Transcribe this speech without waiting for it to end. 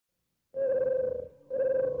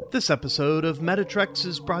This episode of Metatreks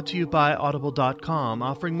is brought to you by Audible.com,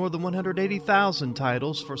 offering more than 180,000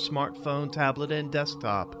 titles for smartphone, tablet, and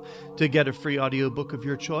desktop. To get a free audiobook of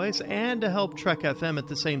your choice and to help Trek.fm at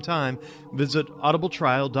the same time, visit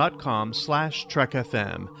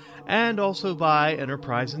audibletrial.com/TrekFM. And also by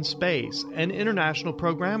Enterprise in Space, an international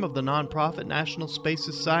program of the nonprofit National Space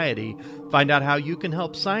Society. Find out how you can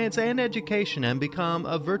help science and education and become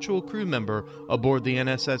a virtual crew member aboard the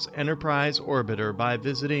NSS Enterprise Orbiter by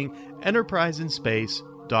visiting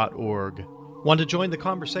enterpriseinspace.org. Want to join the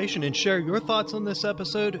conversation and share your thoughts on this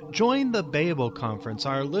episode? Join the Babel Conference,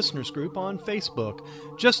 our listeners group on Facebook.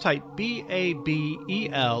 Just type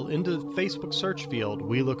BABEL into the Facebook search field.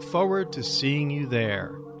 We look forward to seeing you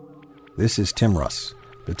there. This is Tim Russ,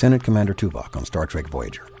 Lieutenant Commander Tuvok on Star Trek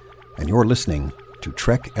Voyager, and you're listening to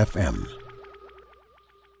Trek.fm.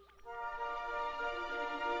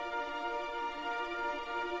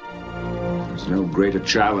 There's no greater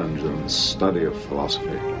challenge than the study of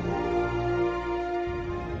philosophy.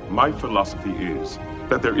 My philosophy is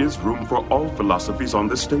that there is room for all philosophies on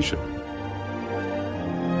this station.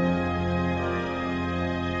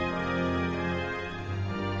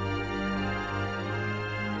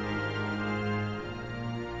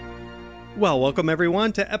 Well, welcome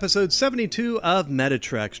everyone to episode 72 of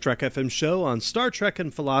Metatreks, Trek FM show on Star Trek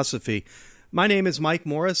and philosophy. My name is Mike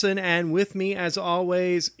Morrison, and with me, as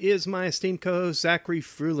always, is my esteemed co-host, Zachary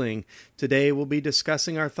Fruehling. Today, we'll be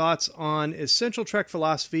discussing our thoughts on essential Trek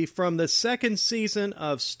philosophy from the second season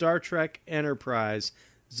of Star Trek Enterprise.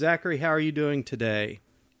 Zachary, how are you doing today?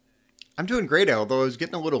 I'm doing great, although I was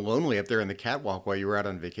getting a little lonely up there in the catwalk while you were out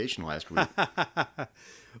on vacation last week.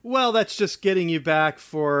 Well, that's just getting you back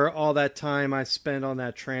for all that time I spent on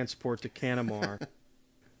that transport to Canamar.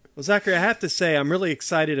 Well, Zachary, I have to say I'm really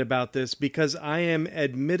excited about this because I am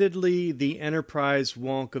admittedly the Enterprise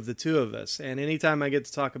wonk of the two of us. And anytime I get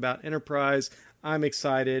to talk about Enterprise, I'm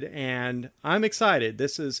excited, and I'm excited.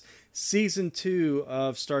 This is Season 2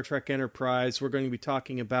 of Star Trek Enterprise. We're going to be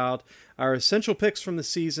talking about our essential picks from the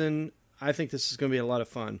season. I think this is going to be a lot of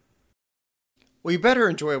fun. Well, you better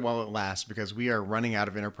enjoy it while it lasts, because we are running out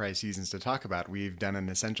of Enterprise seasons to talk about. We've done an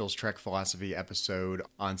Essentials Trek Philosophy episode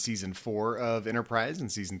on Season 4 of Enterprise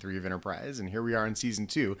and Season 3 of Enterprise, and here we are in Season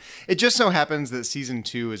 2. It just so happens that Season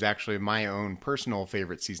 2 is actually my own personal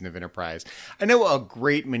favorite season of Enterprise. I know a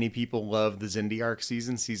great many people love the Xindi arc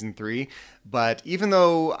season, Season 3, but even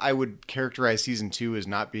though I would characterize Season 2 as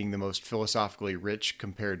not being the most philosophically rich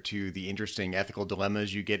compared to the interesting ethical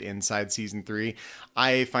dilemmas you get inside Season 3,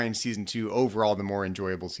 I find Season 2 overall the more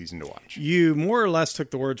enjoyable season to watch. You more or less took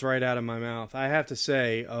the words right out of my mouth. I have to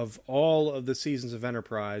say, of all of the seasons of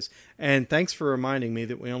Enterprise, and thanks for reminding me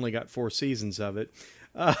that we only got 4 seasons of it.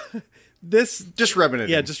 This just rubbing it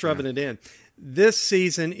in. Yeah, just rubbing it in. This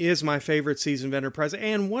season is my favorite season of Enterprise,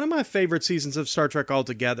 and one of my favorite seasons of Star Trek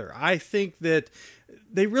altogether. I think that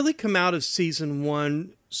they really come out of season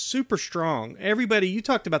 1 super strong. Everybody, you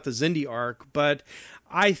talked about the Xindi arc, but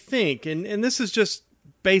I think, and this is just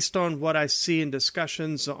based on what I see in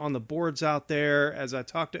discussions on the boards out there, as I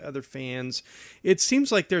talk to other fans, it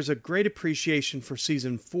seems like there's a great appreciation for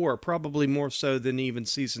Season 4, probably more so than even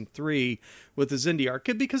Season 3 with the Xindi arc.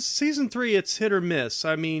 Because Season 3, it's hit or miss.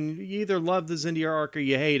 I mean, you either love the Xindi arc or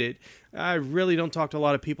you hate it. I really don't talk to a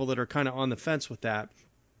lot of people that are kind of on the fence with that.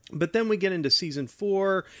 But then we get into Season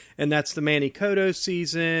 4, and that's the Manny Kodo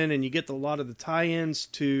season, and you get a lot of the tie-ins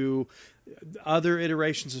to other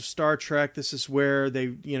iterations of Star Trek. This is where they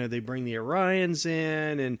bring the Orions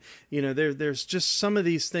in, and there's just some of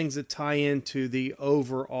these things that tie into the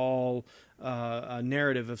overall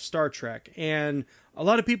narrative of Star Trek, and a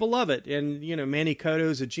lot of people love it. And Manny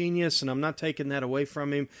Kodo's a genius, and I'm not taking that away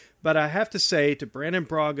from him. But I have to say to Brandon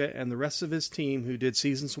Braga and the rest of his team who did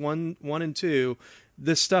seasons 1 and 2,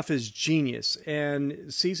 this stuff is genius,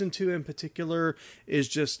 and Season 2 in particular is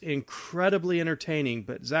just incredibly entertaining.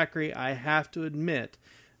 But Zachary, I have to admit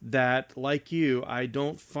that, like you, I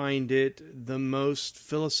don't find it the most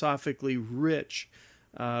philosophically rich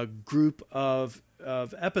group of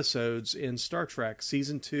episodes in Star Trek.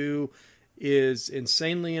 Season 2 is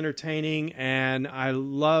insanely entertaining, and I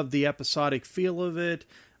love the episodic feel of it.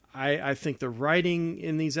 I think the writing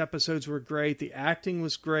in these episodes were great. The acting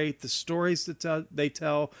was great. The stories that they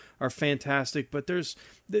tell are fantastic. But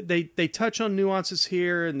they touch on nuances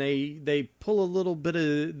here, and they pull a little bit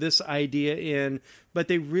of this idea in, but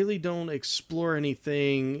they really don't explore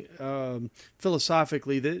anything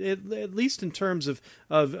philosophically, that at least in terms of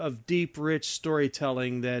deep, rich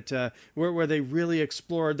storytelling, that where they really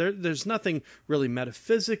explore. There's nothing really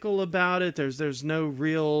metaphysical about it. There's no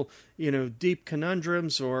real deep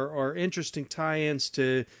conundrums or interesting tie-ins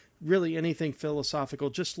to really anything philosophical,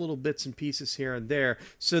 just little bits and pieces here and there.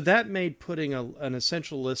 So that made putting an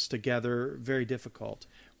essential list together very difficult.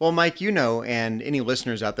 Well, Mike, you know, and any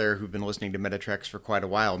listeners out there who've been listening to Metatreks for quite a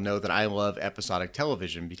while know that I love episodic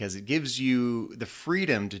television because it gives you the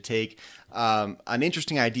freedom to take an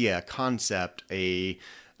interesting idea, a concept, a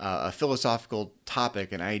philosophical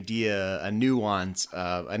topic, an idea, a nuance,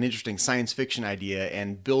 an interesting science fiction idea,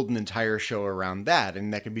 and build an entire show around that.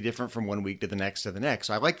 And that can be different from one week to the next to the next.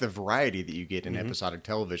 So I like the variety that you get in episodic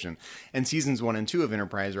television. And seasons 1 and 2 of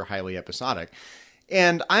Enterprise are highly episodic.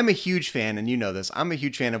 And I'm a huge fan, and you know this, I'm a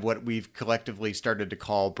huge fan of what we've collectively started to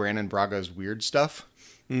call Brannon Braga's weird stuff.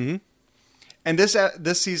 Mm-hmm. And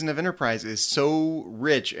this season of Enterprise is so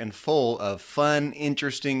rich and full of fun,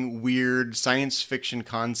 interesting, weird science fiction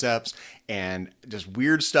concepts and just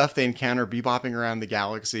weird stuff they encounter bebopping around the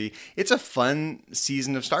galaxy. It's a fun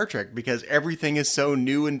season of Star Trek because everything is so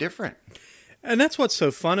new and different. And that's what's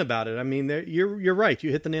so fun about it. I mean, you're right.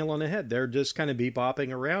 You hit the nail on the head. They're just kind of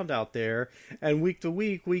bebopping around out there, and week to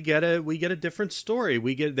week we get a different story.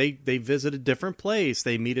 They visit a different place.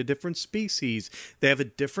 They meet a different species. They have a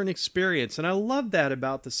different experience, and I love that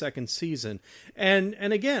about the second season. And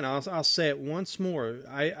again, I'll say it once more.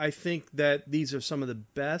 I think that these are some of the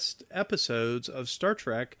best episodes of Star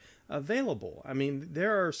Trek available. I mean,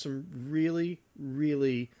 there are some really,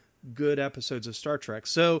 really good episodes of Star Trek.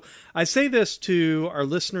 So I say this to our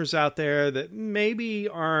listeners out there that maybe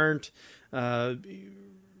aren't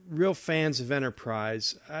real fans of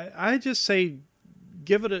Enterprise. I just say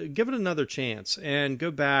give it another chance and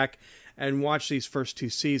go back and watch these first 2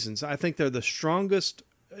 seasons. I think they're the strongest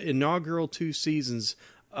inaugural 2 seasons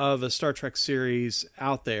of a Star Trek series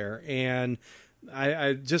out there. And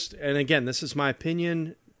and again, this is my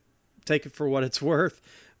opinion. Take it for what it's worth.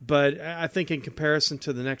 But I think in comparison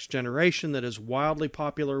to the Next Generation that is wildly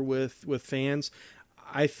popular with fans,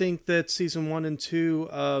 I think that season 1 and 2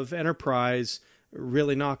 of Enterprise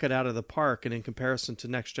really knock it out of the park. And in comparison to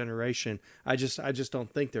Next Generation, I just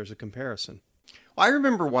don't think there's a comparison. Well, I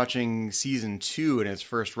remember watching season 2 in its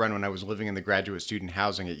first run when I was living in the graduate student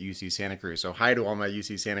housing at UC Santa Cruz. So hi to all my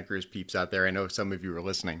UC Santa Cruz peeps out there. I know some of you are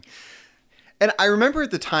listening. And I remember at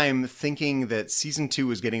the time thinking that season 2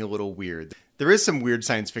 was getting a little weird. There is some weird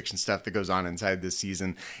science fiction stuff that goes on inside this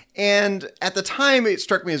season. And at the time, it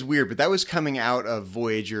struck me as weird, but that was coming out of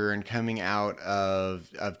Voyager and coming out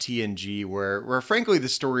of TNG, where frankly, the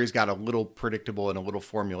stories got a little predictable and a little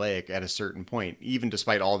formulaic at a certain point, even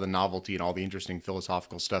despite all the novelty and all the interesting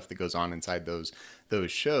philosophical stuff that goes on inside those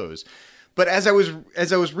shows. But as I was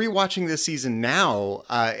rewatching this season now,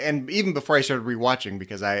 and even before I started rewatching,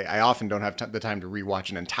 because I often don't have the time to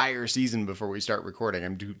rewatch an entire season before we start recording.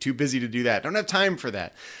 I'm too busy to do that. Don't have time for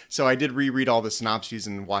that. So I did reread all the synopses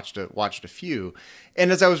and watched a few.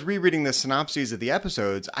 And as I was rereading the synopses of the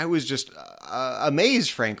episodes, I was just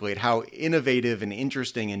amazed, frankly, at how innovative and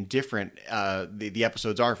interesting and different the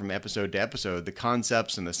episodes are from episode to episode. The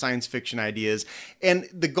concepts and the science fiction ideas. And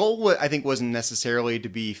the goal, I think, wasn't necessarily to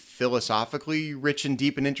be philosophically rich and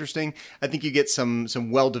deep and interesting. I think you get some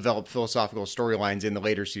well-developed philosophical storylines in the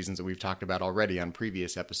later seasons that we've talked about already on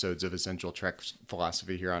previous episodes of Essential Trek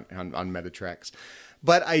Philosophy here on Metatreks.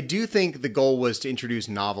 But I do think the goal was to introduce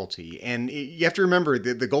novelty. And you have to remember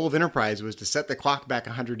that the goal of Enterprise was to set the clock back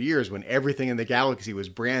 100 years when everything in the galaxy was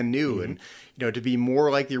brand new and, to be more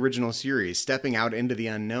like the original series, stepping out into the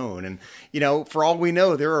unknown. And, for all we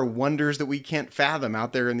know, there are wonders that we can't fathom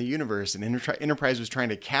out there in the universe. And Enterprise was trying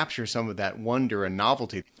to capture some of that wonder and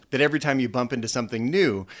novelty. That every time you bump into something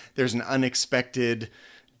new, there's an unexpected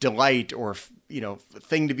delight or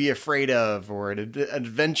thing to be afraid of, or an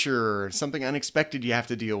adventure, or something unexpected you have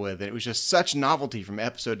to deal with. And it was just such novelty from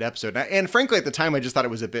episode to episode. And frankly, at the time, I just thought it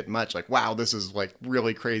was a bit much. Like, wow, this is like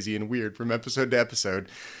really crazy and weird from episode to episode.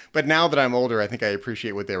 But now that I'm older, I think I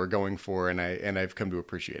appreciate what they were going for, and I've come to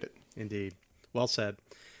appreciate it. Indeed. Well said.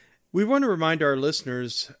 We want to remind our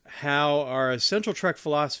listeners how our Essential Trek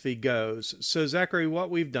philosophy goes. So, Zachary, what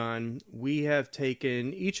we've done, we have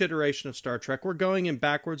taken each iteration of Star Trek. We're going in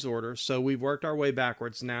backwards order, so we've worked our way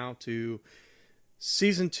backwards now to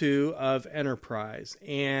Season 2 of Enterprise.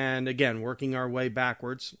 And again, working our way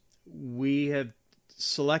backwards, we have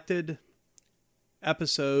selected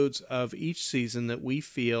episodes of each season that we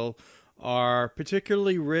feel are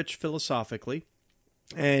particularly rich philosophically.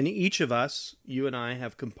 And each of us, you and I,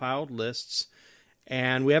 have compiled lists,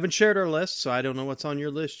 and we haven't shared our list, so I don't know what's on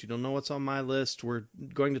your list. You don't know what's on my list. We're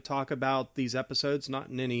going to talk about these episodes, not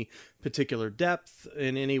in any particular depth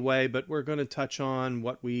in any way, but we're going to touch on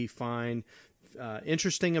what we find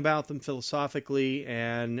interesting about them philosophically.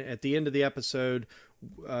 And at the end of the episode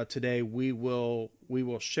today, we will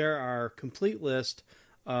share our complete list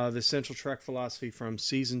of Essential Trek Philosophy from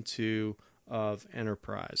Season 2 of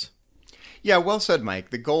Enterprise. Yeah, well said, Mike.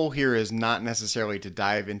 The goal here is not necessarily to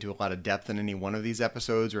dive into a lot of depth in any one of these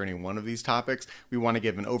episodes or any one of these topics. We want to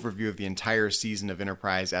give an overview of the entire season of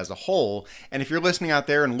Enterprise as a whole. And if you're listening out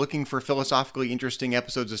there and looking for philosophically interesting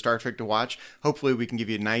episodes of Star Trek to watch, hopefully we can give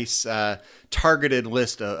you a nice targeted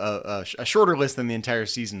list, a shorter list than the entire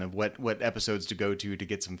season of what episodes to go to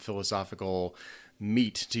get some philosophical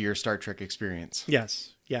meat to your Star Trek experience.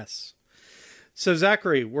 Yes, yes. So,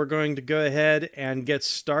 Zachary, we're going to go ahead and get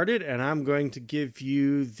started, and I'm going to give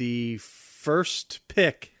you the first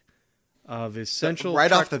pick of Essential Right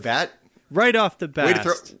Trek. Off the bat? Right off the bat.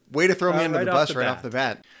 Way to throw me under right the off bus the right bat. off the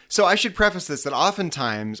bat. So I should preface this that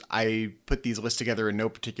oftentimes I put these lists together in no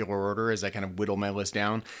particular order as I kind of whittle my list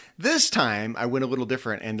down. This time I went a little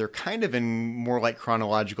different, and they're kind of in more like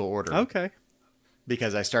chronological order. Okay.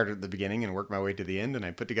 Because I started at the beginning and worked my way to the end, and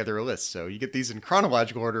I put together a list. So you get these in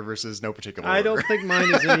chronological order versus no particular order. I don't think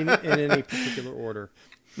mine is in any particular order.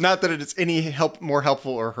 Not that it's any more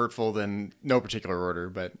helpful or hurtful than no particular order,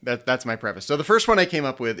 but that's my preface. So the first one I came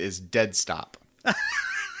up with is Dead Stop.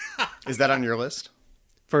 Is that on your list?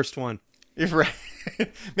 First one. If right.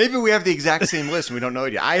 Maybe we have the exact same list and we don't know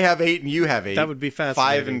it yet. I have 8 and you have 8. That would be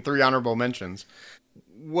fascinating. 5 and 3 honorable mentions.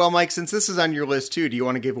 Well, Mike, since this is on your list too, do you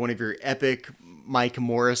want to give one of your epic Mike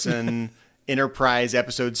Morrison Enterprise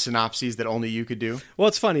episode synopses that only you could do? Well,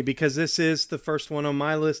 it's funny because this is the first one on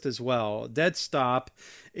my list as well. Dead Stop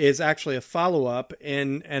is actually a follow-up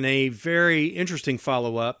and a very interesting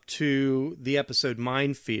follow-up to the episode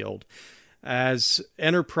Minefield. As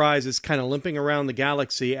Enterprise is kind of limping around the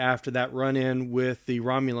galaxy after that run-in with the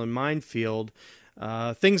Romulan minefield,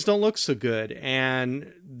 things don't look so good,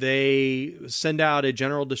 and they send out a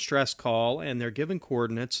general distress call, and they're given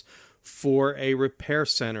coordinates for a repair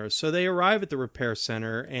center. So they arrive at the repair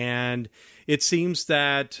center, and it seems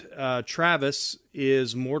that Travis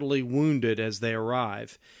is mortally wounded as they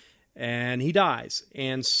arrive, and he dies.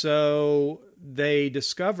 And so they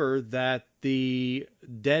discover that the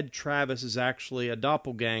dead Travis is actually a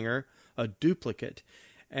doppelganger, a duplicate,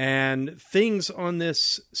 and things on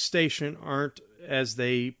this station aren't as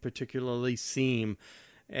they particularly seem.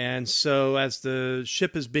 And so as the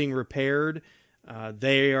ship is being repaired,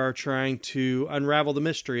 they are trying to unravel the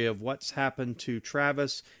mystery of what's happened to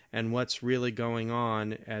Travis and what's really going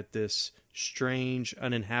on at this strange,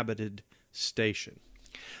 uninhabited station.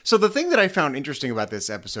 So the thing that I found interesting about this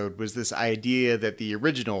episode was this idea that the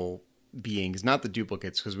original beings, not the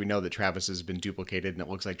duplicates, because we know that Travis has been duplicated and it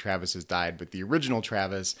looks like Travis has died, but the original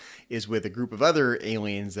Travis is with a group of other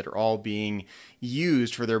aliens that are all being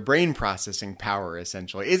used for their brain processing power,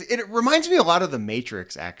 essentially. It reminds me a lot of the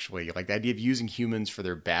Matrix, actually, like the idea of using humans for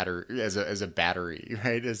their battery as a battery,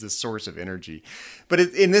 right, as the source of energy. But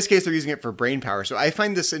in this case, they're using it for brain power. So I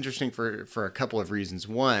find this interesting for a couple of reasons.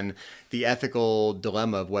 One, the ethical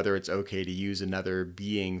dilemma of whether it's okay to use another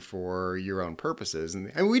being for your own purposes.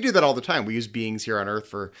 And we do that all the time. We use beings here on Earth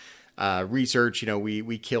for research. You know,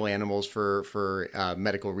 we kill animals for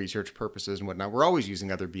medical research purposes and whatnot. We're always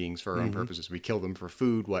using other beings for our own purposes. We kill them for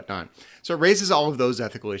food, whatnot. So it raises all of those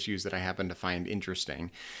ethical issues that I happen to find interesting.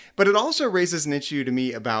 But it also raises an issue to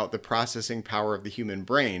me about the processing power of the human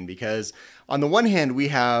brain, because on the one hand, we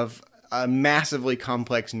have a massively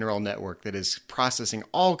complex neural network that is processing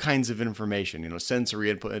all kinds of information, you know,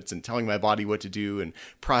 sensory inputs and telling my body what to do and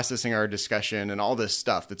processing our discussion and all this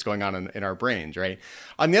stuff that's going on in our brains, right?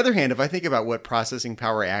 On the other hand, if I think about what processing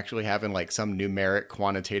power I actually have in like some numeric,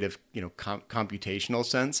 quantitative, you know, computational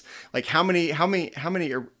sense, like how many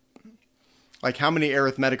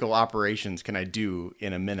arithmetical operations can I do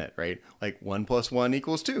in a minute, right? Like 1 + 1 =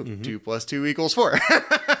 2, 2 + 2 = 4.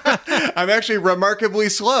 I'm actually remarkably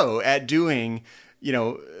slow at doing, you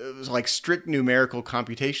know, like strict numerical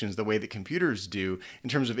computations the way that computers do in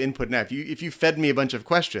terms of input and output. If you fed me a bunch of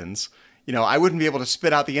questions, you know, I wouldn't be able to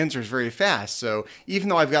spit out the answers very fast. So even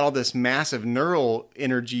though I've got all this massive neural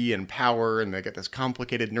energy and power and I got this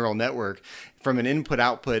complicated neural network, from an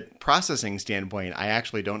input-output processing standpoint, I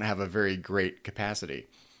actually don't have a very great capacity.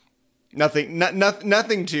 Not to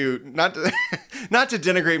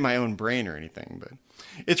denigrate my own brain or anything, but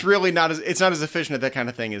it's really not as efficient at that kind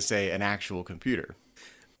of thing as, say, an actual computer.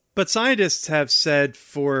 But scientists have said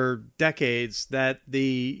for decades that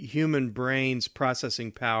the human brain's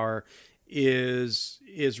processing power is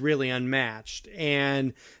really unmatched.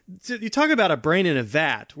 And you talk about a brain in a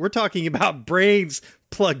vat. We're talking about brains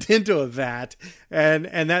plugged into a vat,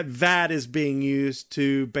 and that vat is being used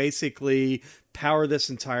to basically power this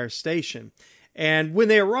entire station. And when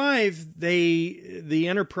they arrive, the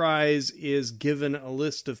Enterprise is given a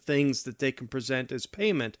list of things that they can present as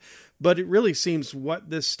payment. But it really seems what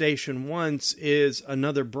this station wants is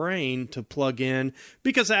another brain to plug in,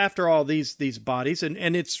 because after all, these bodies,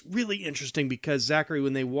 and it's really interesting because, Zachary,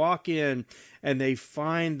 when they walk in and they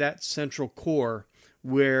find that central core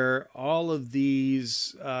where all of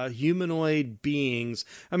these humanoid beings,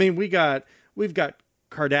 I mean, we've got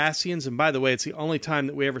Cardassians, and by the way, it's the only time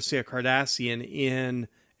that we ever see a Cardassian in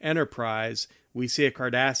Enterprise. We see a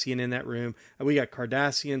Cardassian in that room. We got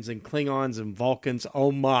Cardassians and Klingons and Vulcans.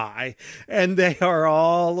 Oh my! And they are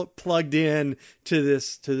all plugged in to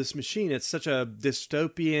this machine. It's such a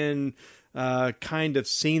dystopian kind of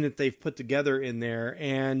scene that they've put together in there,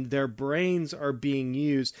 and their brains are being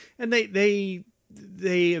used, and they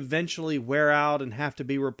eventually wear out and have to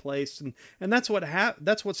be replaced, and that's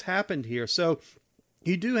what's happened here. So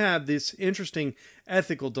you do have this interesting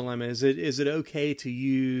ethical dilemma. Is it okay to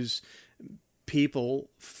use people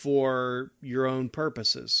for your own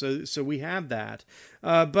purposes? So we have that,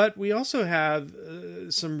 but we also have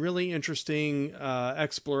some really interesting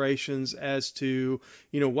explorations as to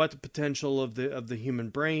what the potential of the human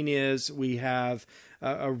brain is. We have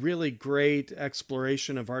a really great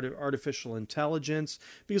exploration of artificial intelligence,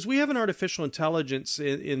 because we have an artificial intelligence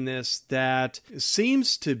in this that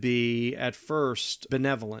seems to be at first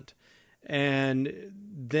benevolent. And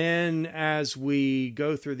then as we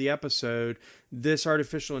go through the episode, this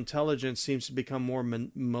artificial intelligence seems to become more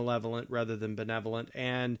malevolent rather than benevolent.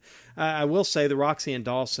 And I will say the Roxanne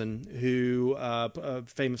Dawson, who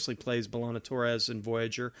famously plays B'Elanna Torres in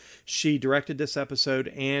Voyager, she directed this episode,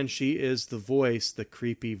 and she is the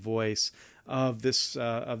creepy voice of this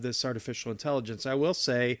artificial intelligence. I will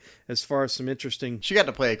say, as far as some interesting... She got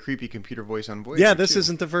to play a creepy computer voice on Voyager. Yeah, this too.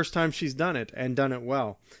 Isn't the first time she's done it, and done it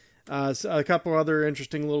well. So a couple other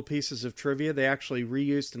interesting little pieces of trivia. They actually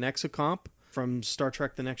reused an exocomp from Star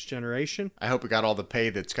Trek The Next Generation. I hope it got all the pay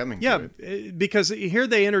that's coming to it. Yeah, because here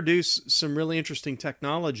they introduce some really interesting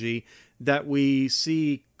technology that we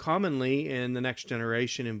see commonly in The Next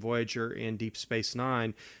Generation, in Voyager, and Deep Space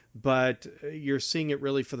Nine, but you're seeing it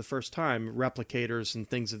really for the first time. Replicators and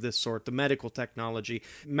things of this sort, the medical technology.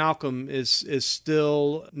 Malcolm is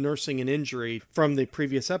still nursing an injury from the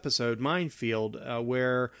previous episode, Minefield,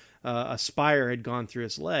 where a spire had gone through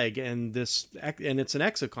his leg, and it's an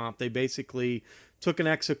exocomp. They basically took an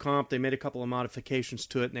exocomp, they made a couple of modifications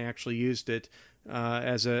to it, and they actually used it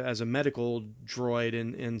as a medical droid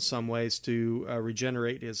in some ways to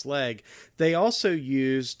regenerate his leg. They also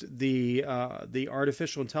used the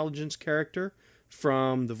artificial intelligence character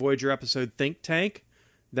from the Voyager episode Think Tank.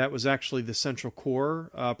 That was actually the central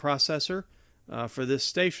core processor for this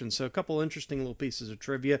station. So a couple interesting little pieces of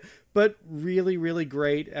trivia, but really, really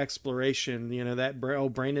great exploration. That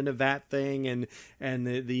brain in a vat thing, and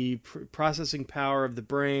the processing power of the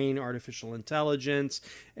brain, artificial intelligence,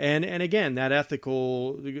 and again, that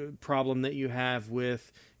ethical problem that you have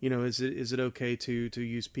with, is it okay to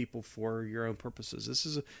use people for your own purposes? This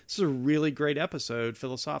is a really great episode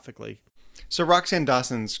philosophically. So Roxanne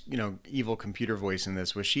Dawson's, evil computer voice in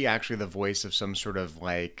this, was she actually the voice of some sort of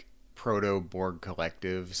like proto-Borg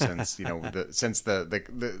collective, since since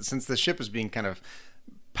the ship is being kind of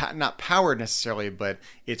not powered necessarily, but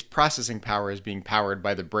its processing power is being powered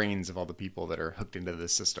by the brains of all the people that are hooked into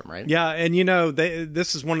this system, right? Yeah, and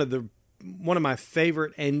this is one of my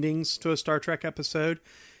favorite endings to a Star Trek episode.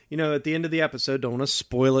 At the end of the episode, don't want to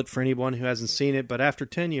spoil it for anyone who hasn't seen it, but after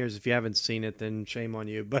 10 years, if you haven't seen it, then shame on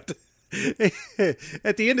you. But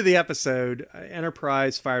at the end of the episode,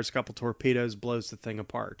 Enterprise fires a couple torpedoes, blows the thing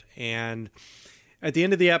apart. And at the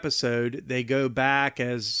end of the episode, they go back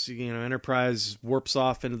as, Enterprise warps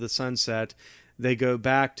off into the sunset. They go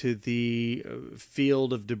back to the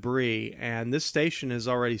field of debris, and this station has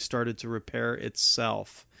already started to repair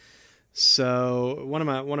itself. So one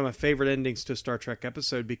of my favorite endings to a Star Trek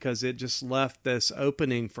episode, because it just left this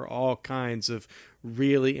opening for all kinds of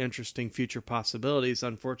really interesting future possibilities.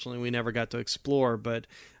 Unfortunately, we never got to explore, but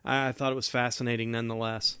I thought it was fascinating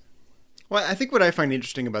nonetheless. Well, I think what I find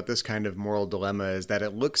interesting about this kind of moral dilemma is that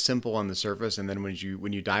it looks simple on the surface, and then when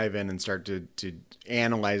you dive in and start to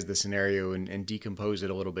analyze the scenario and decompose it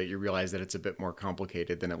a little bit, you realize that it's a bit more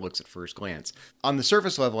complicated than it looks at first glance. On the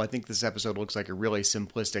surface level, I think this episode looks like a really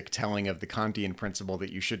simplistic telling of the Kantian principle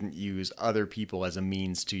that you shouldn't use other people as a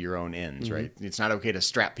means to your own ends, mm-hmm. right? It's not okay to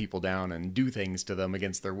strap people down and do things to them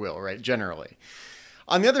against their will, right? Generally.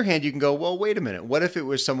 On the other hand, you can go, well, wait a minute. What if it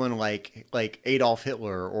was someone like Adolf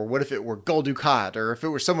Hitler, or what if it were Gul Dukat, or if it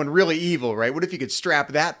were someone really evil, right? What if you could strap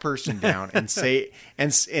that person down and say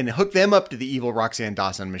and hook them up to the evil Roxanne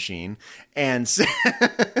Dawson machine and say,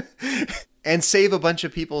 and save a bunch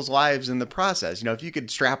of people's lives in the process. If you could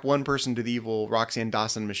strap one person to the evil Roxanne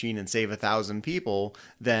Dawson machine and save 1,000 people,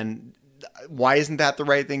 then why isn't that the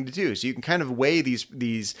right thing to do? So you can kind of weigh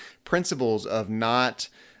these principles of not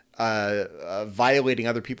violating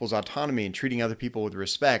other people's autonomy and treating other people with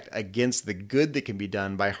respect against the good that can be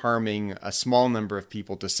done by harming a small number of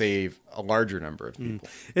people to save a larger number of people.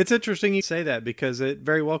 It's interesting you say that, because it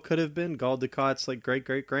very well could have been Gul Dukat's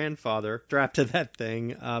great-great-grandfather strapped to that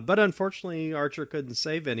thing. But unfortunately, Archer couldn't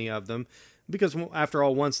save any of them, because after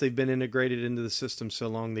all, once they've been integrated into the system so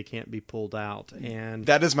long, they can't be pulled out. And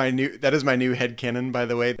that is my new headcanon, by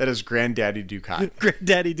the way. That is Granddaddy Dukat.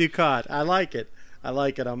 Granddaddy Dukat. I like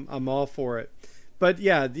it. I'm all for it. But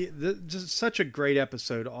yeah, just such a great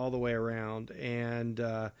episode all the way around. And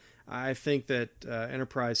I think that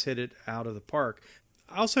Enterprise hit it out of the park.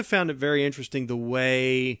 I also found it very interesting the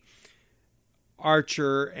way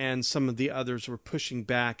Archer and some of the others were pushing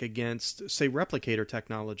back against, say, replicator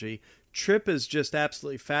technology. Trip is just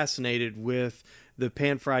absolutely fascinated with the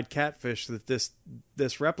pan-fried catfish that this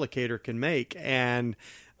replicator can make, and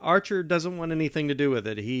Archer doesn't want anything to do with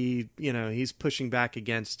it. He's pushing back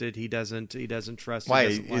against it. He doesn't trust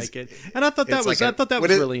it. He doesn't like it. And I thought that was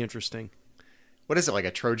really interesting. What is it, like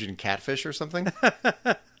a Trojan catfish or something?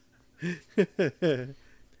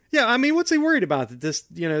 Yeah, I mean, what's he worried about? That this,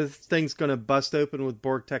 thing's going to bust open with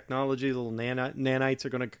Borg technology. Little nanites are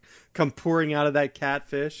going to come pouring out of that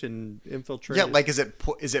catfish and infiltrate. Yeah, like is it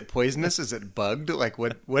poisonous? Is it bugged? Like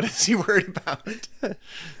what is he worried about?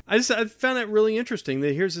 I found that really interesting.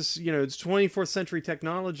 That here's this, it's 24th century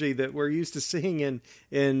technology that we're used to seeing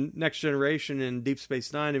in Next Generation and Deep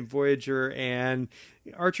Space Nine and Voyager, and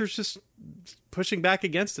Archer's just pushing back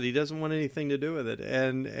against it. He doesn't want anything to do with it,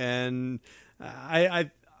 and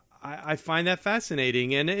I find that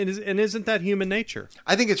fascinating, and isn't that human nature?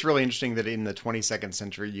 I think it's really interesting that in the 22nd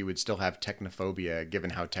century you would still have technophobia,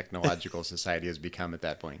 given how technological society has become at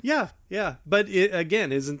that point. Yeah, but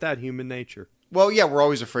again, isn't that human nature? Well, yeah, we're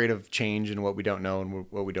always afraid of change and what we don't know and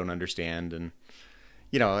what we don't understand, and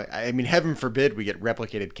I mean, heaven forbid we get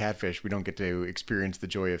replicated catfish. We don't get to experience the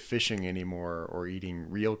joy of fishing anymore, or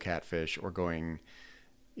eating real catfish, or going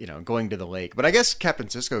to the lake. But I guess Captain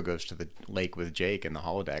Sisko goes to the lake with Jake in the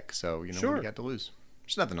holodeck, so sure. What do you got to lose?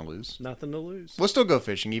 There's nothing to lose. Nothing to lose. We'll still go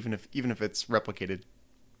fishing, even if it's replicated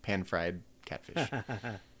pan-fried catfish.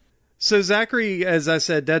 So Zachary, as I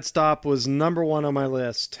said, Dead Stop was number 1 on my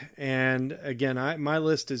list. And again, my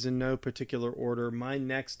list is in no particular order. My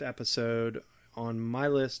next episode on my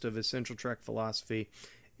list of Essential Trek Philosophy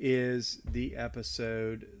is the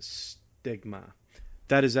episode Stigma.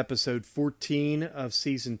 That is episode 14 of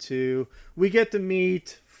season 2. We get to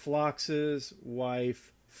meet Phlox's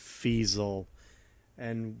wife, Feasel.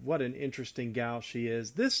 And what an interesting gal she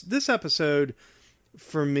is. This episode,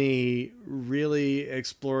 for me, really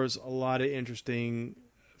explores a lot of interesting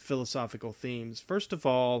philosophical themes. First of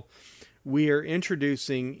all, we are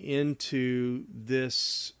introducing into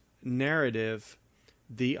this narrative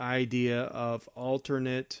the idea of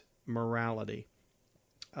alternate morality.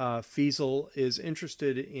 Feasel is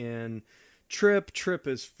interested in Trip. Trip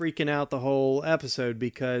is freaking out the whole episode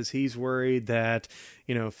because he's worried that,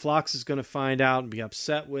 Phlox is going to find out and be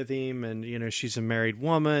upset with him. And, she's a married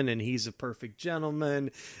woman and he's a perfect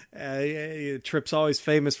gentleman. Trip's always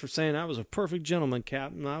famous for saying, "I was a perfect gentleman,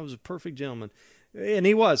 Captain. I was a perfect gentleman." And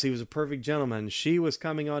he was a perfect gentleman. She was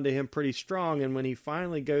coming on to him pretty strong. And when he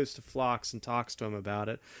finally goes to Phlox and talks to him about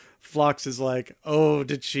it, Phlox is like, "Oh,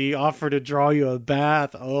 did she offer to draw you a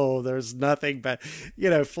bath? Oh, there's nothing but,"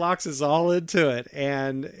 Phlox is all into it.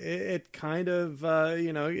 And it kind of,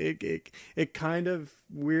 it kind of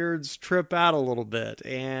weirds Trip out a little bit.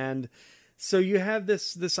 And so you have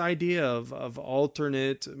this idea of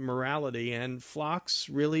alternate morality, and Phlox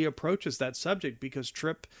really approaches that subject because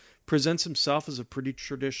Trip presents himself as a pretty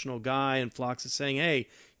traditional guy, and Phlox is saying, "Hey,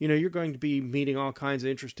 you're going to be meeting all kinds of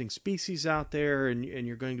interesting species out there, and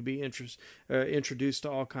you're going to be introduced to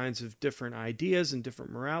all kinds of different ideas and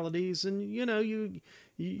different moralities, and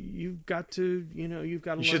you've got to you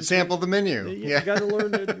should sample the menu. You got to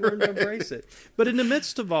learn to embrace it." But in the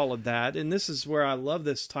midst of all of that, and this is where I love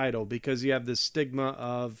this title, because you have this stigma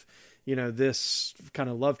of this kind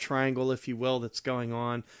of love triangle, if you will, that's going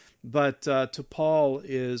on. But T'Pol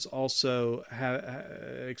is also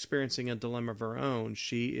experiencing a dilemma of her own.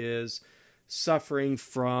 She is suffering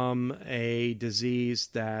from a disease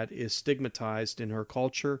that is stigmatized in her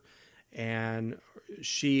culture, and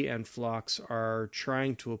she and Phlox are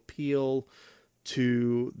trying to appeal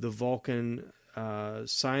to the Vulcan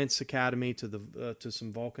Science Academy, to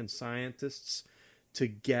some Vulcan scientists, to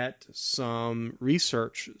get some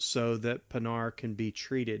research so that Pinar can be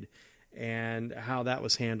treated. and how that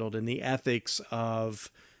was handled, and the ethics of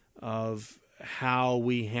how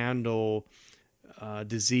we handle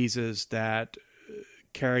diseases that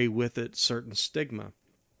carry with it certain stigma.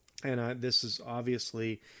 And this is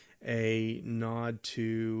obviously a nod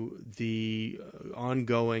to the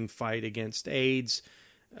ongoing fight against AIDS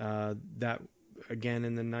that, again,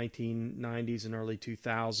 in the 1990s and early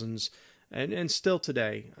 2000s, and still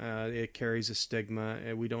today, it carries a stigma.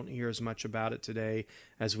 And we don't hear as much about it today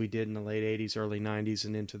as we did in the late 80s, early 90s,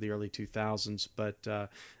 and into the early 2000s. But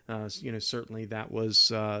certainly that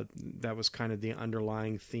was kind of the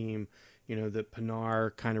underlying theme, that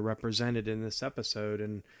Pinar kind of represented in this episode.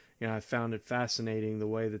 And I found it fascinating the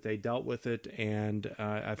way that they dealt with it, and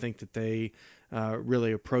I think that they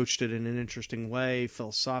really approached it in an interesting way.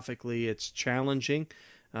 Philosophically, it's challenging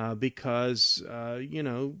because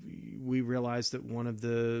we realized that one of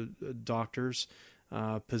the doctors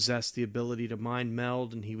possessed the ability to mind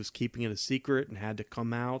meld, and he was keeping it a secret and had to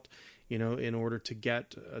come out, in order to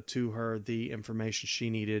get to her the information she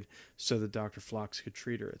needed so that Dr. Phlox could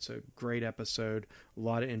treat her. It's a great episode, a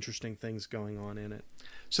lot of interesting things going on in it.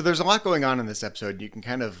 So there's a lot going on in this episode. You can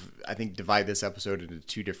kind of, I think, divide this episode into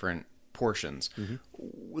two different portions.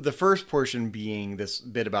 Mm-hmm. The first portion being this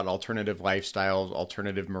bit about alternative lifestyles,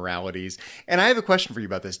 alternative moralities. And I have a question for you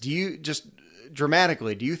about this. Do you just...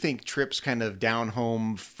 dramatically, do you think Trip's kind of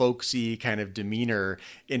down-home, folksy kind of demeanor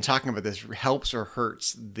in talking about this helps or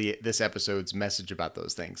hurts this episode's message about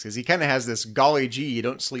those things? Because he kind of has this golly gee, you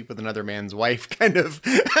don't sleep with another man's wife kind of,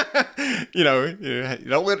 you don't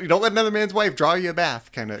let another man's wife draw you a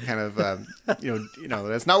bath kind of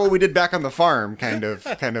that's not what we did back on the farm kind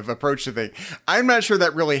of approach to things. I'm not sure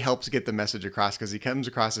that really helps get the message across because he comes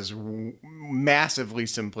across as massively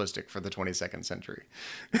simplistic for the 22nd century.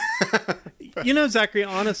 Zachary,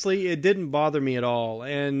 honestly, it didn't bother me at all.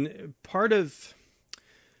 And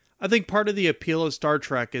I think part of the appeal of Star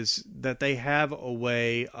Trek is that they have a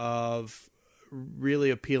way of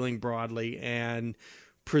really appealing broadly and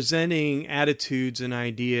presenting attitudes and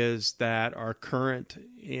ideas that are current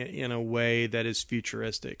in a way that is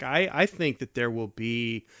futuristic. I think that there will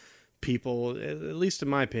be people, at least in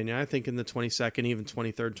my opinion, I think in the 22nd, even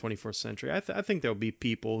 23rd, 24th century, I think there'll be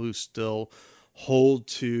people who still hold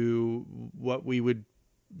to what we would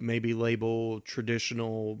maybe label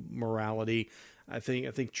traditional morality. I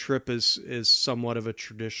think Trip is somewhat of a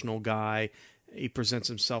traditional guy. He presents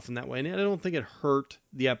himself in that way, and I don't think it hurt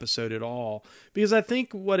the episode at all, because I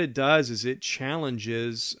think what it does is it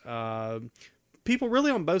challenges people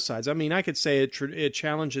really on both sides. I mean, I could say it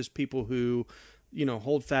challenges people who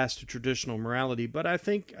hold fast to traditional morality, but I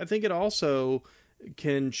think it also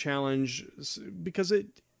can challenge, because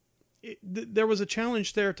there was a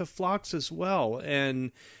challenge there to Phlox as well.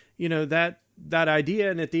 And, that idea.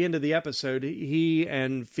 And at the end of the episode, he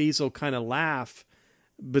and Feasel kind of laugh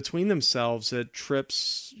between themselves at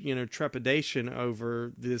Trip's, trepidation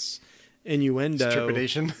over this innuendo. His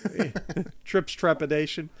trepidation. Trip's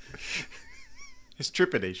trepidation. His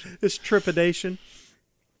trepidation. His trepidation.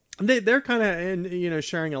 They're kind of,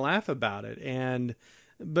 sharing a laugh about it. And,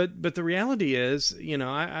 but the reality is,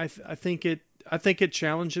 I think it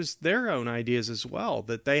challenges their own ideas as well,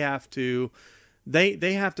 that they have to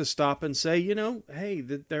stop and say, hey,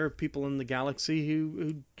 that there are people in the galaxy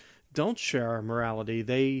who don't share our morality.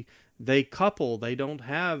 They couple. They don't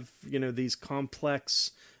have these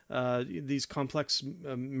complex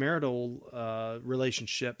marital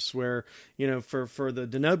relationships where for the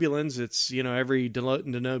Denobulans it's every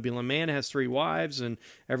Denobulan man has 3 wives and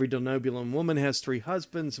every Denobulan woman has 3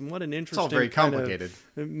 husbands, and what an interesting, it's all very complicated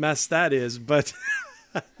kind of mess that is. But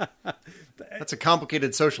that's a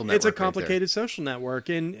complicated social network. It's a complicated social network,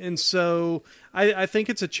 and so I think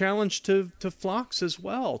it's a challenge to Phlox as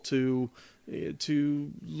well to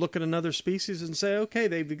look at another species and say, okay,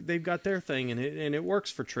 they've got their thing, and it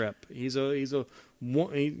works for Trip. He's a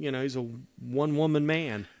one woman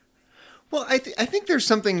man. Well, I think there's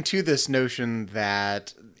something to this notion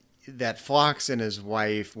that Phlox and his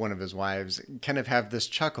wife, one of his wives, kind of have this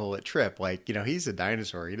chuckle at Trip, like, he's a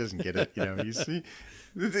dinosaur, he doesn't get it,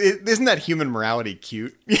 isn't that human morality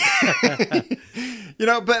cute?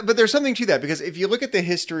 But there's something to that, because if you look at the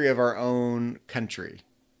history of our own country,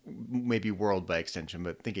 maybe world by extension,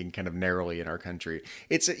 but thinking kind of narrowly in our country,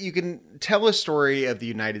 you can tell a story of the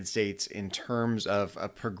United States in terms of a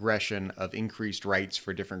progression of increased rights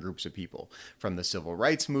for different groups of people, from the civil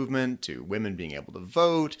rights movement to women being able to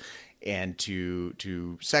vote and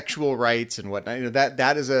to sexual rights and whatnot.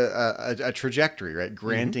 That is a trajectory, right?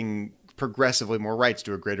 Granting progressively more rights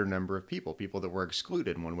to a greater number of people that were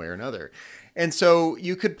excluded in one way or another. And so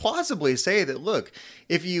you could plausibly say that, look,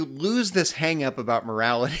 if you lose this hang up about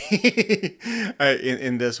morality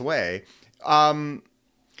in this way,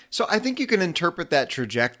 so I think you can interpret that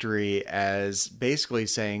trajectory as basically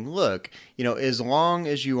saying, look, as long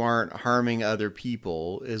as you aren't harming other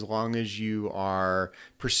people, as long as you are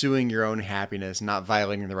pursuing your own happiness, not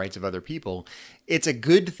violating the rights of other people, it's a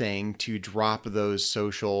good thing to drop those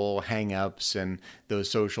social hang-ups and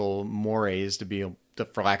those social mores,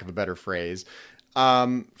 for lack of a better phrase,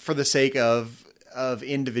 for the sake of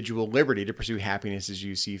individual liberty to pursue happiness as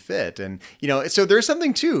you see fit. And, so there's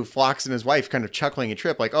something too, Phlox and his wife kind of chuckling a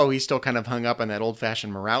trip, like, oh, he's still kind of hung up on that old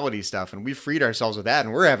fashioned morality stuff. And we've freed ourselves with that.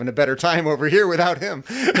 And we're having a better time over here without him.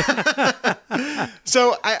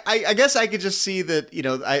 So I guess I could just see that,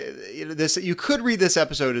 you could read this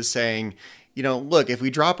episode as saying, look, if we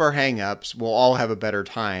drop our hang-ups, we'll all have a better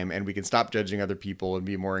time and we can stop judging other people and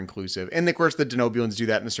be more inclusive. And of course, the Denobulans do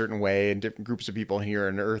that in a certain way, and different groups of people here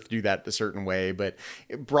on Earth do that a certain way. But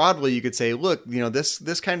broadly, you could say, look,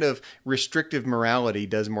 this kind of restrictive morality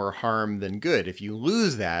does more harm than good. If you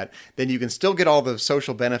lose that, then you can still get all the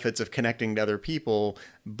social benefits of connecting to other people,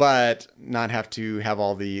 but not have to have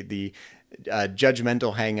all the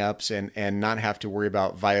judgmental hang-ups and not have to worry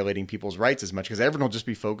about violating people's rights as much, because everyone will just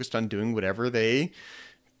be focused on doing whatever they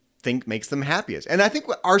think makes them happiest. And I think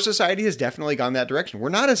our society has definitely gone that direction. We're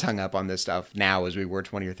not as hung up on this stuff now as we were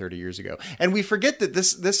 20 or 30 years ago. And we forget that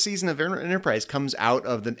this season of Enterprise comes out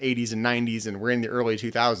of the 80s and 90s, and we're in the early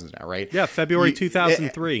 2000s now, right? Yeah, February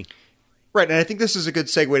 2003. Right, and I think this is a good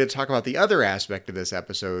segue to talk about the other aspect of this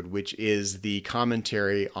episode, which is the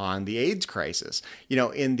commentary on the AIDS crisis.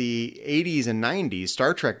 In the 80s and 90s,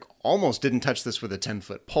 Star Trek almost didn't touch this with a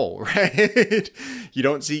 10-foot pole, right? You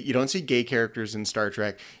don't see gay characters in Star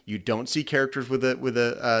Trek. You don't see characters with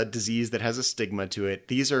a disease that has a stigma to it.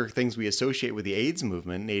 These are things we associate with the AIDS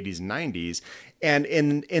movement in the 80s and 90s. And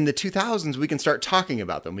in the 2000s, we can start talking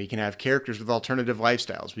about them. We can have characters with alternative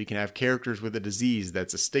lifestyles. We can have characters with a disease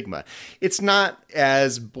that's a stigma. It's not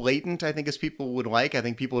as blatant, I think, as people would like. I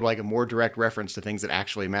think people would like a more direct reference to things that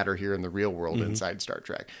actually matter here in the real world inside Star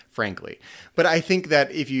Trek, frankly. But I think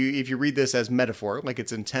that if you read this as metaphor, like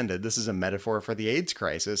it's intended, this is a metaphor for the AIDS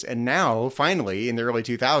crisis. And now, finally, in the early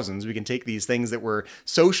 2000s, we can take these things that were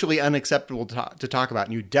socially unacceptable to talk about,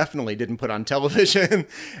 and you definitely didn't put on television,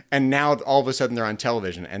 and now all of a sudden they're on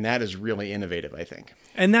television, and that is really innovative, I think.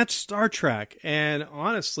 And that's Star Trek. And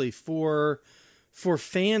honestly, for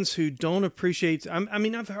fans who don't appreciate,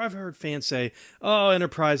 I've heard fans say, "Oh,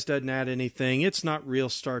 Enterprise doesn't add anything. It's not real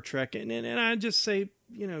Star Trek," and I just say,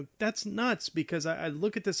 that's nuts, because I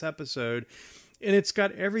look at this episode and it's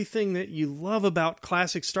got everything that you love about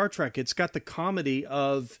classic Star Trek. It's got the comedy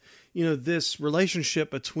of, this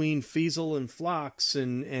relationship between Feasel and Phlox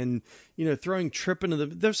and throwing Trip into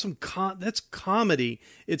there's that's comedy.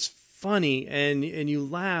 It's funny and you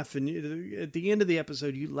laugh, and at the end of the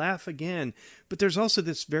episode you laugh again. But there's also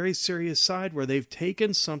this very serious side where they've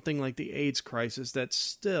taken something like the AIDS crisis that's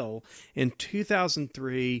still in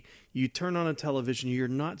 2003, you turn on a television, you're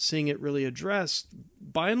not seeing it really addressed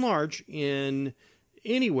by and large in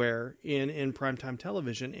anywhere in primetime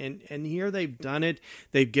television, and here they've done it.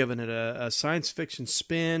 They've given it a science fiction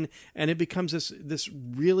spin, and it becomes this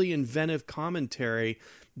really inventive commentary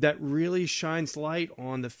that really shines light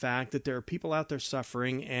on the fact that there are people out there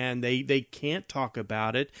suffering, and they can't talk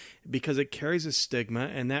about it because it carries a stigma,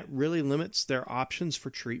 and that really limits their options for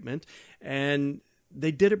treatment. And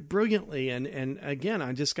they did it brilliantly. And again,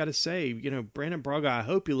 I just got to say, Brandon Braga, I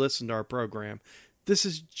hope you listen to our program. This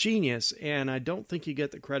is genius, and I don't think you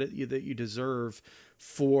get the credit that you deserve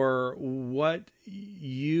for what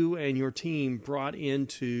you and your team brought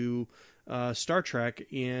into Star Trek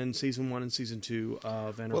in season 1 and season 2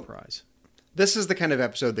 of Enterprise. This is the kind of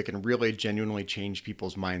episode that can really genuinely change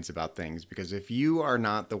people's minds about things, because if you are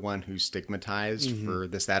not the one who's stigmatized for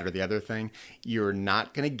this, that, or the other thing, you're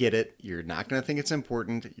not going to get it. You're not going to think it's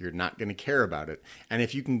important. You're not going to care about it. And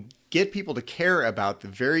if you can get people to care about the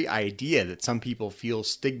very idea that some people feel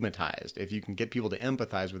stigmatized, if you can get people to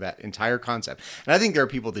empathize with that entire concept, and I think there are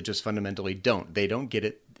people that just fundamentally don't. They don't get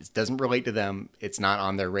it. It doesn't relate to them. It's not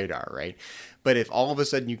on their radar, right? But if all of a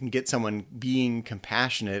sudden you can get someone being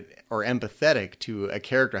compassionate or empathetic to a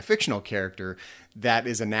character, a fictional character, that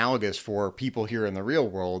is analogous for people here in the real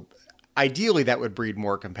world, ideally that would breed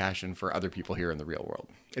more compassion for other people here in the real world.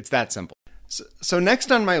 It's that simple. So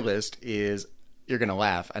next on my list is, you're going to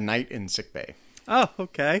laugh, A Night in Sickbay. Oh,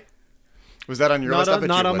 okay. Was that on your list?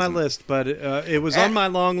 Not on my list, but it was on my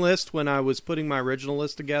long list when I was putting my original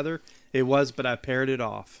list together. It was, but I paired it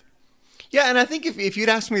off. Yeah, and I think if you'd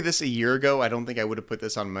asked me this a year ago, I don't think I would have put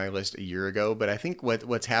this on my list a year ago. But I think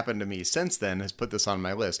what's happened to me since then has put this on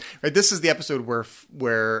my list. Right, this is the episode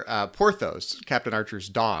where Porthos, Captain Archer's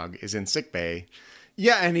dog, is in sickbay.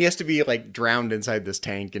 Yeah, and he has to be like drowned inside this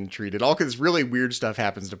tank and treated. All because really weird stuff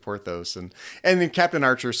happens to Porthos, and then Captain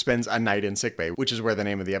Archer spends a night in sickbay, which is where the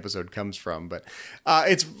name of the episode comes from. But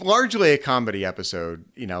it's largely a comedy episode.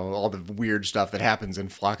 You know, all the weird stuff that happens in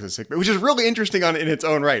Phlox's sickbay, which is really interesting in its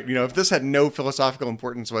own right. You know, if this had no philosophical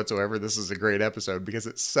importance whatsoever, this is a great episode because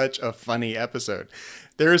it's such a funny episode.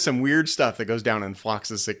 There is some weird stuff that goes down in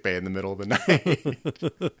Phlox's sickbay in the middle of the night.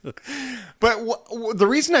 But the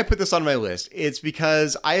reason I put this on my list is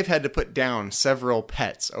because I have had to put down several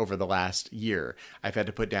pets over the last year. I've had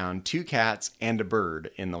to put down 2 cats and a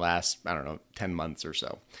bird in the last, 10 months or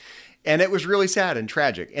so. And it was really sad and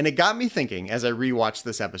tragic. And it got me thinking, as I rewatched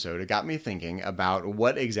this episode, it got me thinking about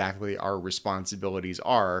what exactly our responsibilities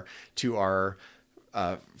are to our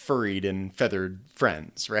furried and feathered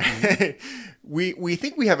friends, right? Mm-hmm. We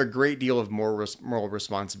think we have a great deal of moral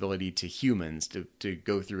responsibility to humans to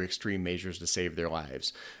go through extreme measures to save their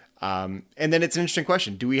lives. And then it's an interesting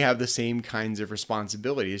question. Do we have the same kinds of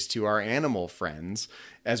responsibilities to our animal friends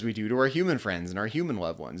as we do to our human friends and our human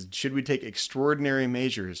loved ones? Should we take extraordinary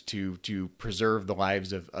measures to preserve the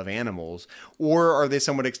lives of animals, or are they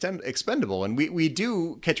somewhat expendable? And we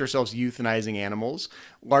do catch ourselves euthanizing animals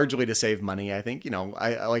largely to save money. I think,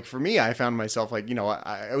 for me, I found myself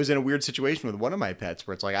I was in a weird situation with one of my pets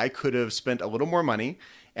where it's like I could have spent a little more money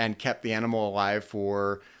and kept the animal alive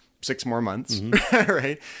for 6 more months, mm-hmm.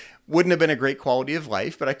 right? Wouldn't have been a great quality of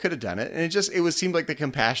life, but I could have done it. And it seemed like the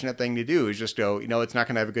compassionate thing to do is just go, it's not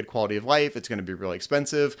going to have a good quality of life. It's going to be really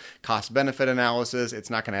expensive, cost benefit analysis. It's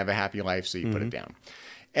not going to have a happy life. So you mm-hmm. put it down.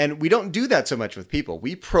 And we don't do that so much with people.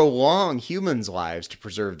 We prolong humans' lives to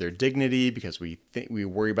preserve their dignity because we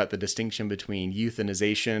worry about the distinction between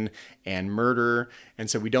euthanization and murder. And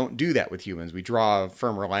so we don't do that with humans. We draw a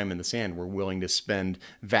firmer line in the sand. We're willing to spend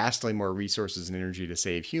vastly more resources and energy to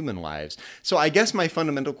save human lives. So I guess my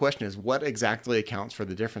fundamental question is, what exactly accounts for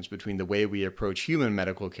the difference between the way we approach human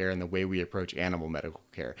medical care and the way we approach animal medical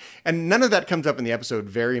care? And none of that comes up in the episode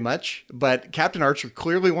very much, but Captain Archer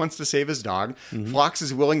clearly wants to save his dog. Mm-hmm. Phlox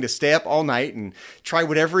is willing to stay up all night and try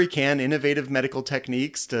whatever he can, innovative medical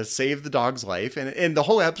techniques to save the dog's life. And the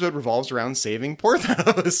whole episode revolves around saving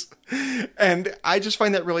Porthos. And I just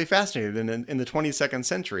find that really fascinating. And in the 22nd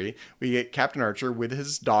century, we get Captain Archer with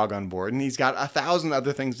his dog on board, and he's got 1,000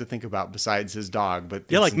 other things to think about besides his dog. But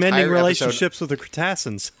yeah, like mending relationships with the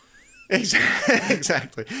Cretaceans.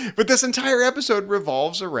 Exactly. But this entire episode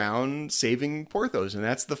revolves around saving Porthos, and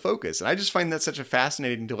that's the focus. And I just find that such a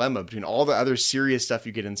fascinating dilemma between all the other serious stuff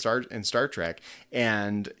you get in Star Trek,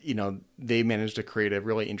 and they managed to create a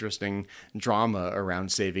really interesting drama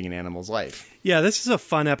around saving an animal's life. Yeah, this is a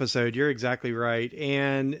fun episode. You're exactly right.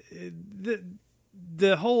 And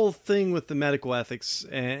the whole thing with the medical ethics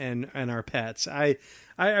and our pets, I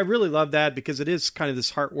really love that because it is kind of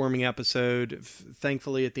this heartwarming episode.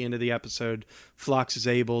 Thankfully, at the end of the episode, Phlox is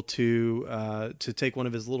able to take one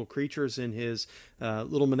of his little creatures in his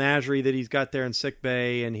little menagerie that he's got there in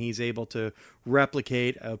sickbay, and he's able to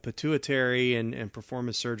replicate a pituitary and perform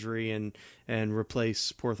a surgery and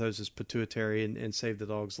replace Porthos's pituitary and save the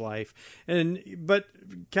dog's life. But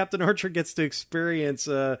Captain Archer gets to experience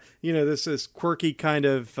this quirky kind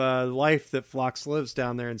of life that Phlox lives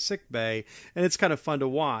down there in sickbay, and it's kind of fun to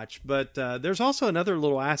watch. But there's also another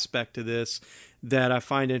little aspect to this that I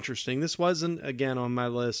find interesting. This wasn't, again, on my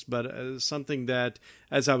list, but something that,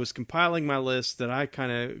 as I was compiling my list, that I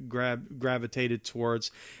kind of gravitated towards,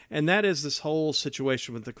 and that is this whole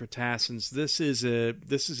situation with the Cretaceans. This is a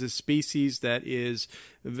species that is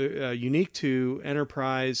unique to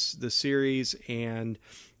Enterprise, the series, and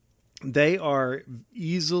they are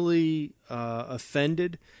easily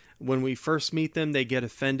offended. When we first meet them, they get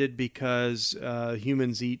offended because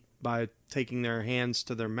humans eat by taking their hands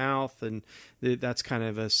to their mouth, and that's kind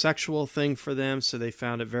of a sexual thing for them. So they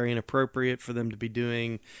found it very inappropriate for them to be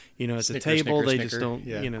doing, at the table. They just don't,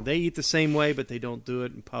 they eat the same way, but they don't do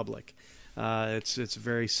it in public. It's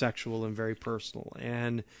very sexual and very personal.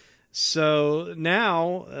 And so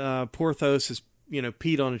now Porthos is,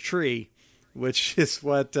 peed on a tree, which is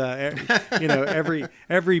what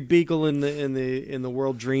every beagle in the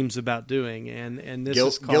world dreams about doing, and this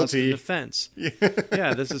has caused an offense.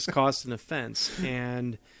 Yeah, this has caused an offense.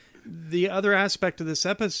 And the other aspect of this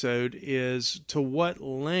episode is, to what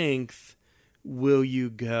length will you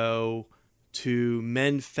go to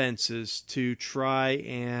mend fences, to try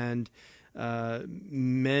and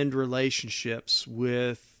mend relationships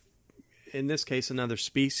with, in this case, another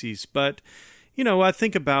species? But I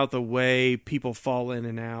think about the way people fall in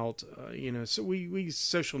and out. So we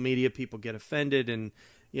social media people get offended and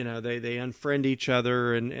they unfriend each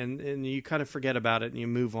other and you kind of forget about it and you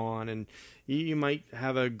move on, and you might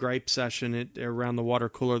have a gripe session around the water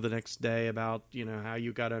cooler the next day about how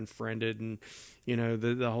you got unfriended and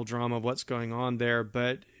the whole drama of what's going on there.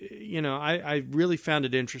 But I really found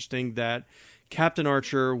it interesting that Captain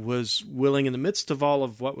Archer was willing, in the midst of all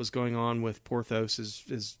of what was going on with Porthos,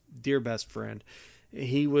 his dear best friend,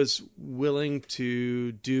 he was willing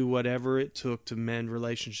to do whatever it took to mend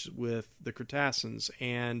relationships with the Cretaceans,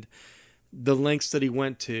 and the lengths that he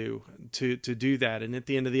went to do that. And at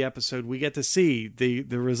the end of the episode, we get to see the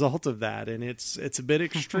result of that, and it's a bit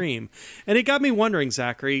extreme. And it got me wondering,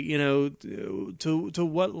 Zachary, to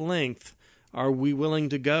what length are we willing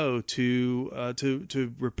to go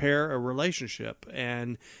to repair a relationship?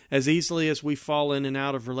 And as easily as we fall in and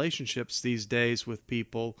out of relationships these days with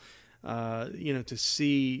people, to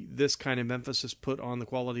see this kind of emphasis put on the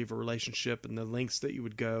quality of a relationship and the lengths that you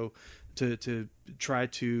would go to try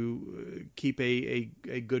to keep a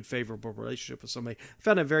good, favorable relationship with somebody, I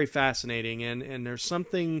found it very fascinating. And there's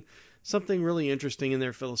something really interesting in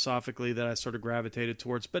there philosophically that I sort of gravitated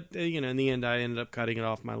towards. But, in the end, I ended up cutting it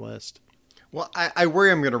off my list. Well, I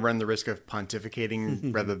worry I'm going to run the risk of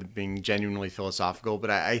pontificating rather than being genuinely philosophical, but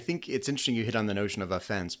I think it's interesting you hit on the notion of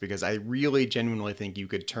offense, because I really genuinely think you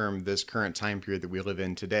could term this current time period that we live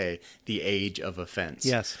in today the age of offense.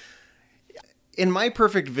 Yes. In my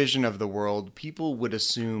perfect vision of the world, people would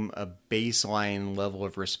assume a baseline level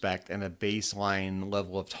of respect and a baseline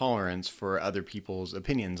level of tolerance for other people's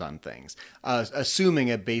opinions on things, assuming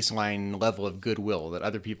a baseline level of goodwill, that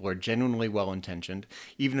other people are genuinely well-intentioned.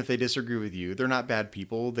 Even if they disagree with you, they're not bad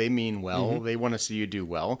people. They mean well. They want to see you do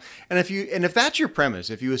well. And if that's your premise,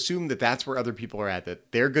 if you assume that that's where other people are at,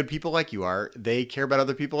 that they're good people like you are, they care about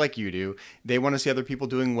other people like you do, they want to see other people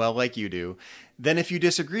doing well like you do, then if you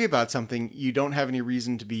disagree about something, you don't have any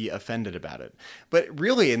reason to be offended about it. But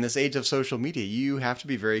really, in this age of social media, you have to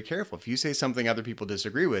be very careful. If you say something other people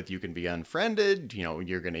disagree with, you can be unfriended.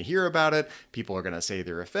 You're going to hear about it. People are going to say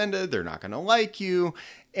they're offended. They're not going to like you.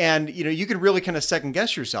 And, you can really kind of second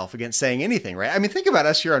guess yourself against saying anything, right? I mean, think about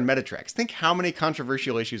us here on Metatrex. Think how many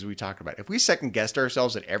controversial issues we talked about. If we second guessed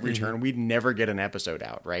ourselves at every turn, we'd never get an episode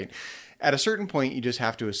out, right? At a certain point, you just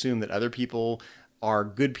have to assume that other people are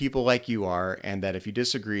good people like you are, and that if you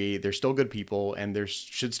disagree, they're still good people and they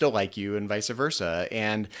should still like you, and vice versa.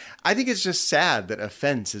 And I think it's just sad that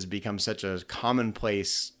offense has become such a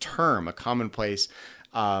commonplace term, a commonplace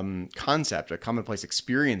concept, a commonplace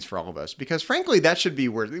experience for all of us, because frankly, that should be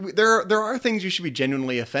where there are things you should be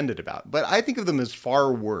genuinely offended about, but I think of them as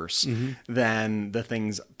far worse than the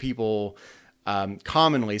things people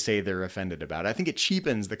commonly say they're offended about. I think it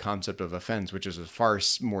cheapens the concept of offense, which is a far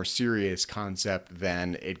more serious concept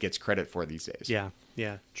than it gets credit for these days.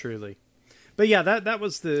 Yeah, truly. But yeah, that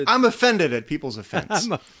was the... I'm offended at people's offense.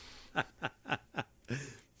 That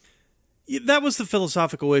was the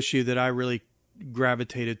philosophical issue that I really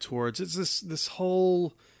gravitated towards. It's this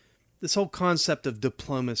whole concept of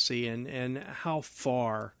diplomacy and how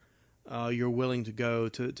far you're willing to go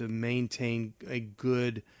to maintain a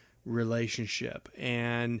good relationship.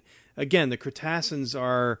 And again, the Cretaceans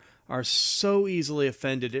are so easily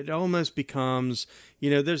offended. It almost becomes,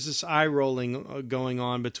 there's this eye rolling going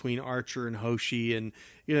on between Archer and Hoshi, and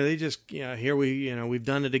they just, here we've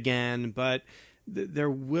done it again. But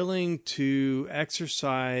they're willing to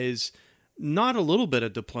exercise not a little bit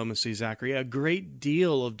of diplomacy, Zachary, a great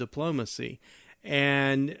deal of diplomacy.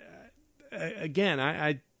 And again,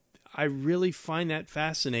 I really find that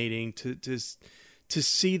fascinating to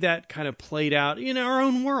see that kind of played out in our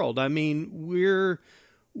own world. I mean, we're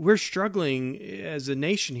struggling as a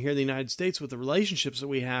nation here in the United States with the relationships that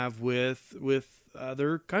we have with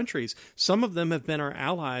other countries. Some of them have been our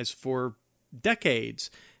allies for decades,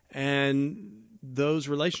 and those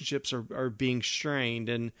relationships are being strained.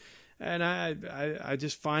 And I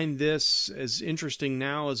just find this as interesting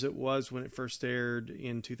now as it was when it first aired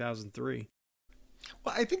in 2003.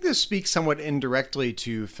 Well, I think this speaks somewhat indirectly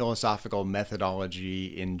to philosophical methodology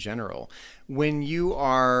in general. When you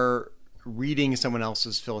are reading someone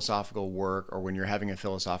else's philosophical work, or when you're having a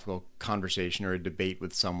philosophical conversation or a debate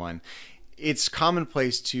with someone, it's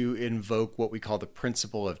commonplace to invoke what we call the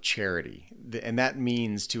principle of charity. And that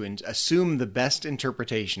means to assume the best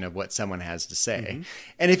interpretation of what someone has to say.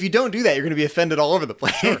 And if you don't do that, you're going to be offended all over the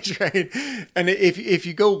place, right? And if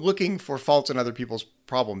you go looking for faults in other people's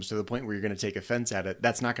problems to the point where you're going to take offense at it,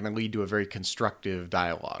 that's not going to lead to a very constructive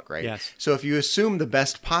dialogue, right? Yes. So if you assume the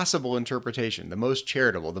best possible interpretation, the most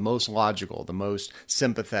charitable, the most logical, the most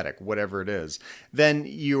sympathetic, whatever it is, then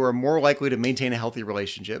you are more likely to maintain a healthy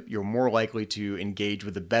relationship. You're more likely to engage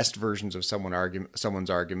with the best versions of someone's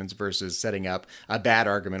arguments versus setting up a bad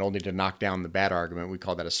argument only to knock down the bad argument. We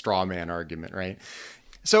call that a straw man argument, right?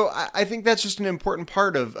 So I think that's just an important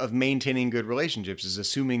part of maintaining good relationships, is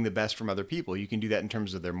assuming the best from other people. You can do that in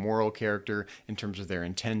terms of their moral character, in terms of their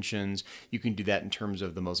intentions. You can do that in terms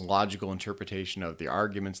of the most logical interpretation of the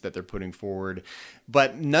arguments that they're putting forward.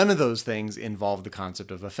 But none of those things involve the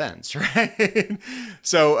concept of offense, right?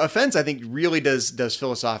 So offense, I think, really does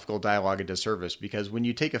philosophical dialogue a disservice, because when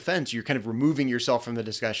you take offense, you're kind of removing yourself from the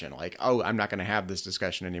discussion. Like, oh, I'm not going to have this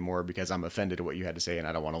discussion anymore because I'm offended at what you had to say and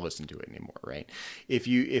I don't want to listen to it anymore, right?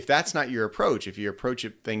 If that's not your approach, if you approach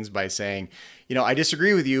things by saying, I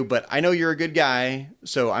disagree with you, but I know you're a good guy,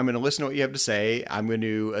 so I'm going to listen to what you have to say. I'm going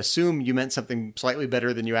to assume you meant something slightly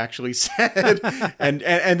better than you actually said, and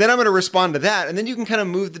then I'm going to respond to that, and then you can kind of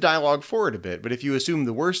move the dialogue forward a bit. But if you assume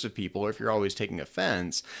the worst of people, or if you're always taking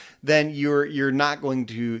offense, then you're not going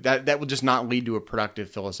to, that will just not lead to a productive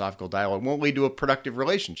philosophical dialogue. It won't lead to a productive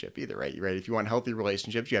relationship either, right? If you want healthy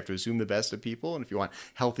relationships, you have to assume the best of people, and if you want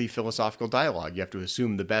healthy philosophical dialogue, you have to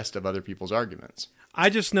assume the best of other people's arguments. I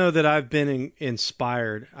just know that I've been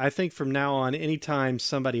inspired. I think from now on, anytime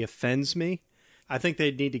somebody offends me, I think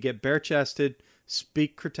they need to get bare-chested,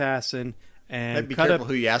 speak Cretacean, and be careful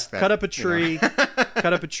who you ask that. Cut up a tree,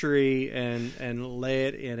 cut up a tree, and lay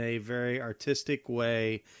it in a very artistic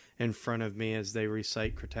way in front of me as they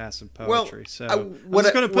recite Cretacean poetry. I'm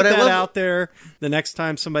just going to put that out there. The next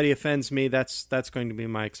time somebody offends me, that's going to be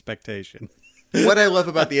my expectation. What I love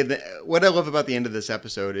about the end of this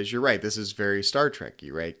episode is, you're right, this is very Star Trek-y,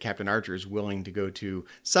 right? Captain Archer is willing to go to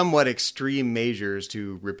somewhat extreme measures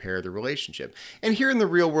to repair the relationship. And here in the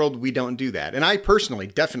real world, we don't do that. And I personally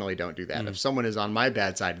definitely don't do that. If someone is on my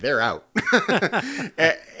bad side, they're out.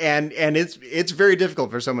 and it's very difficult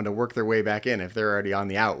for someone to work their way back in if they're already on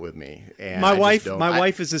the out with me. And my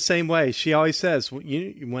wife is the same way. She always says,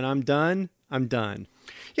 when I'm done, I'm done.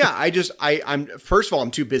 Yeah, I'm first of all, I'm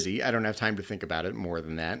too busy. I don't have time to think about it more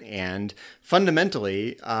than that. And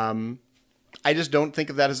fundamentally, I just don't think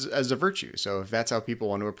of that as a virtue. So if that's how people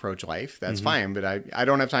want to approach life, that's fine, but I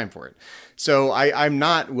don't have time for it. So I'm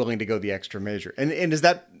not willing to go the extra measure. And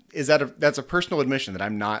that's a personal admission that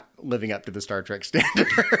I'm not living up to the Star Trek standard.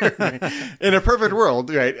 Right? In a perfect world,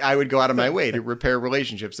 right, I would go out of my way to repair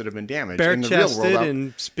relationships that have been damaged. Bare-chested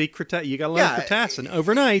and speak Cretacean. You got to learn Cretacean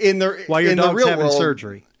overnight while your in dog's having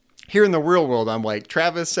surgery. Here in the real world, I'm like,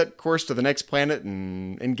 Travis, set course to the next planet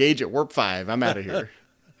and engage at Warp 5. I'm out of here.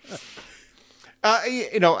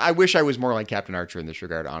 I wish I was more like Captain Archer in this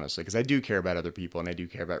regard, honestly, because I do care about other people and I do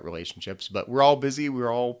care about relationships, but we're all busy.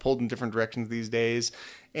 We're all pulled in different directions these days,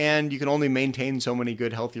 and you can only maintain so many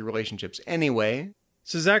good, healthy relationships anyway.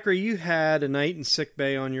 So, Zachary, you had A Night in Sick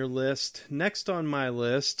Bay on your list. Next on my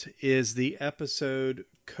list is the episode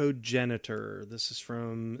Cogenitor. This is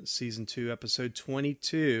from Season 2, Episode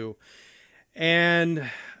 22. And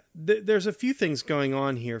there's a few things going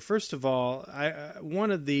on here. First of all, one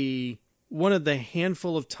of the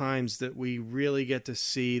handful of times that we really get to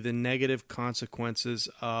see the negative consequences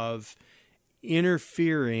of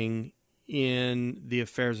interfering in the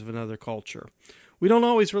affairs of another culture. We don't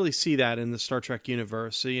always really see that in the Star Trek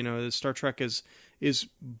universe. So, the Star Trek is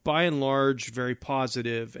by and large very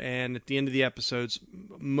positive, and at the end of the episodes,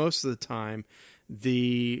 most of the time,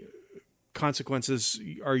 the consequences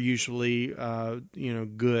are usually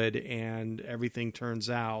good, and everything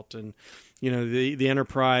turns out, and the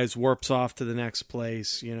Enterprise warps off to the next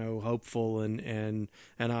place, hopeful and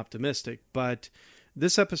optimistic. But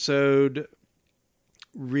this episode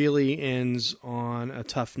really ends on a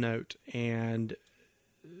tough note, and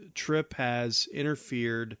Trip has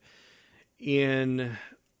interfered in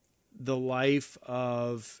the life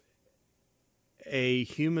of a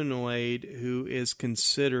humanoid who is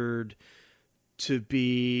considered to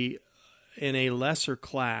be in a lesser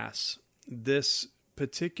class. This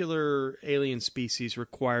particular alien species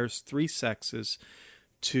requires 3 sexes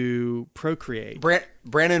to procreate.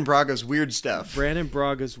 Brannon Braga's weird stuff.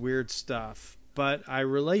 But I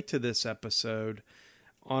relate to this episode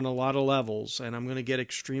on a lot of levels, and I'm going to get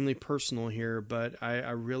extremely personal here, but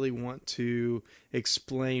I really want to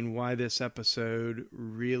explain why this episode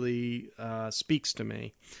really speaks to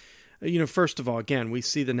me. First of all, again, we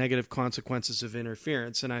see the negative consequences of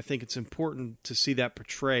interference, and I think it's important to see that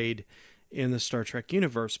portrayed in the Star Trek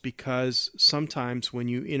universe, because sometimes when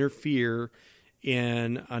you interfere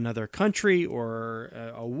in another country or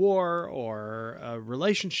a war or a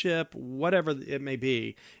relationship, whatever it may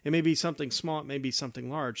be. It may be something small, it may be something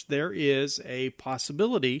large. There is a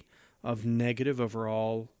possibility of negative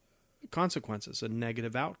overall consequences, a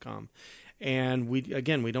negative outcome. And we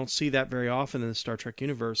don't see that very often in the Star Trek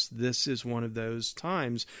universe. This is one of those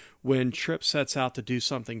times when Trip sets out to do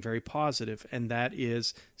something very positive, and that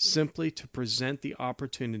is simply to present the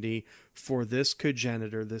opportunity for this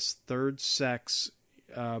cogenitor, this third sex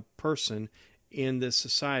person in this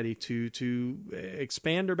society to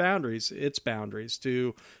expand their boundaries, its boundaries,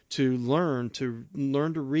 to learn to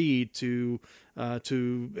read, to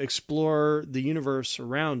explore the universe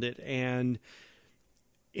around it. And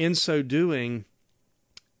in so doing,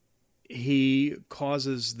 he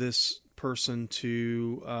causes this person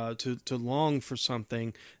to long for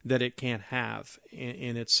something that it can't have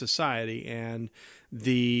in its society, and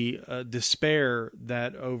the despair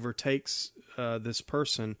that overtakes this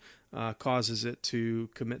person causes it to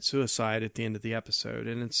commit suicide at the end of the episode.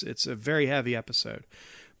 And it's a very heavy episode.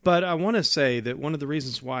 But I want to say that one of the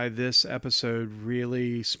reasons why this episode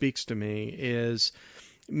really speaks to me is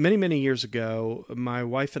many, many years ago, my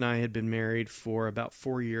wife and I had been married for about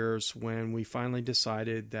 4 years when we finally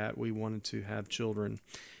decided that we wanted to have children.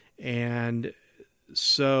 And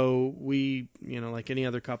so we, like any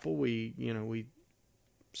other couple, we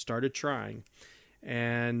started trying.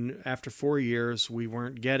 And after 4 years, we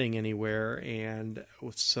weren't getting anywhere. And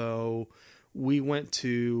so we went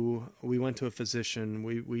to a physician.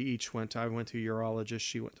 We each went. I went to a urologist.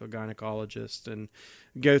 She went to a gynecologist, and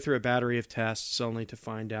go through a battery of tests, only to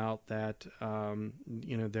find out that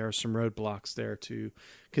there are some roadblocks there to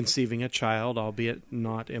conceiving a child, albeit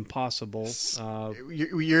not impossible.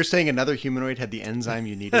 You're saying another humanoid had the enzyme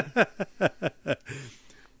you needed?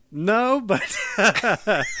 No, but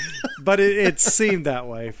but it seemed that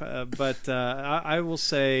way. But I will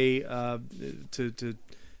say to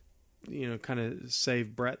kind of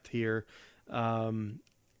save breath here,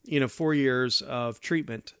 4 years of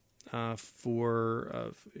treatment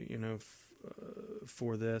for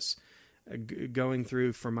this, going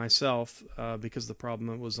through for myself because the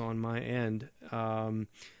problem was on my end.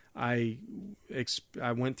 I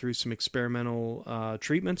went through some experimental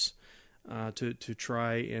treatments to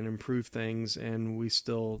try and improve things, and we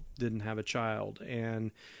still didn't have a child.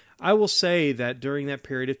 And I will say that during that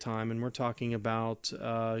period of time, and we're talking about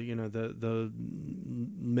the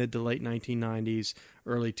mid to late 1990s,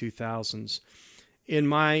 early 2000s, in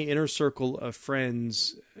my inner circle of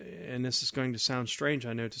friends, and this is going to sound strange,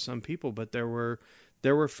 I know, to some people, but there were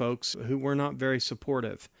folks who were not very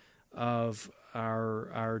supportive of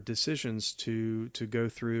our decisions to go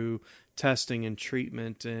through testing and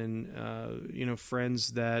treatment, and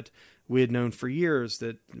friends that we had known for years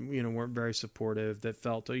that weren't very supportive, that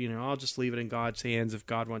felt I'll just leave it in God's hands. If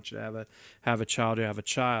God wants you to have a child, you have a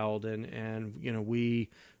child. And we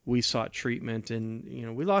sought treatment,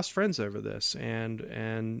 and we lost friends over this, and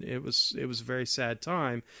it was a very sad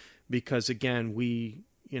time, because again we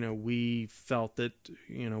felt that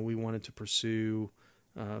we wanted to pursue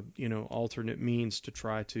alternate means to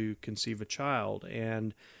try to conceive a child.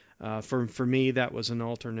 And for me, that was an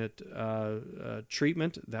alternate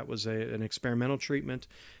treatment. That was an experimental treatment.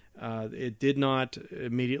 It did not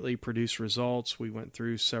immediately produce results. We went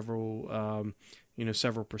through several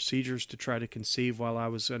procedures to try to conceive while I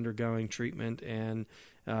was undergoing treatment, and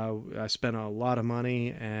I spent a lot of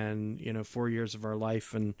money and 4 years of our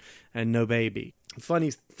life and no baby.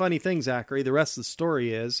 Funny thing, Zachary. The rest of the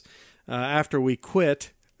story is after we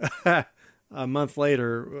quit. A month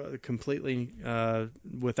later, completely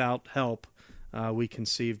without help, we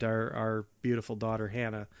conceived our beautiful daughter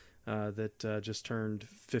Hannah, that just turned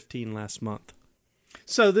 15 last month.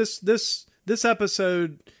 So this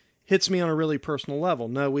episode hits me on a really personal level.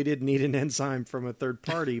 No, we didn't need an enzyme from a third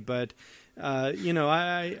party, but I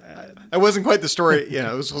wasn't quite the story.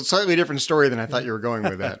 It was a slightly different story than I thought you were going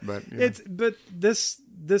with that. But but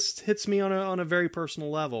this hits me on a very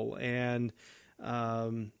personal level, and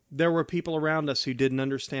there were people around us who didn't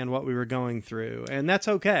understand what we were going through, and that's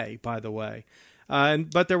okay, by the way.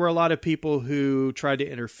 But there were a lot of people who tried to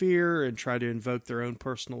interfere and tried to invoke their own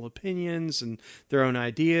personal opinions and their own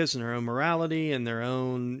ideas and their own morality and their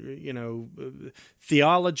own,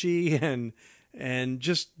 theology, and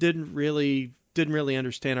just didn't really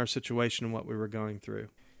understand our situation and what we were going through.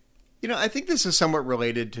 I think this is somewhat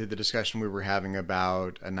related to the discussion we were having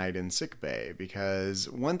about a night in sickbay, because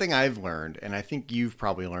one thing I've learned, and I think you've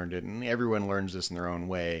probably learned it, and everyone learns this in their own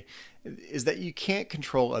way, is that you can't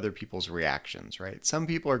control other people's reactions, right? Some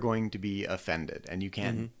people are going to be offended, and you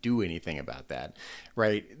can't do anything about that,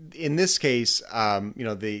 right? In this case,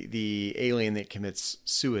 the alien that commits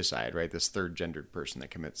suicide, right? This third gendered person that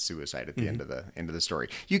commits suicide at the end of the story.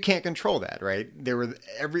 You can't control that, right? There were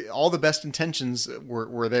all the best intentions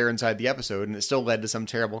were there inside the episode, and it still led to some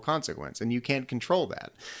terrible consequence, and you can't control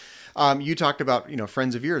that. You talked about,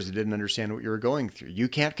 friends of yours that didn't understand what you were going through. You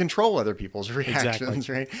can't control other people's reactions,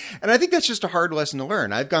 right? And I think that's just a hard lesson to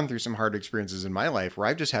learn. I've gone through some hard experiences in my life where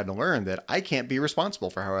I've just had to learn that I can't be responsible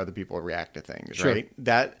for how other people react to things, Sure. right?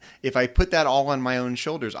 That if I put that all on my own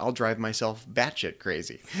shoulders, I'll drive myself batshit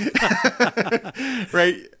crazy,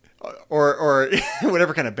 right? Or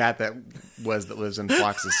whatever kind of bat that was that lives in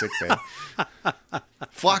Phlox's sickbay.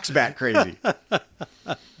 Phlox bat crazy.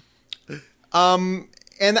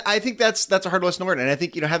 And I think that's a hard lesson to learn. And I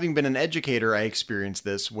think, having been an educator, I experienced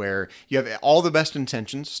this where you have all the best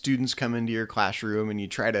intentions. Students come into your classroom and you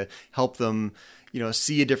try to help them,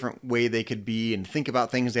 see a different way they could be and think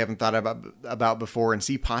about things they haven't thought about before and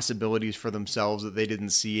see possibilities for themselves that they didn't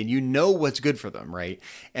see. And what's good for them, right?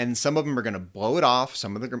 And some of them are going to blow it off.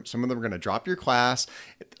 Some of them are going to drop your class.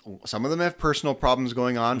 Some of them have personal problems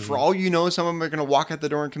going on. For all you know, some of them are going to walk out the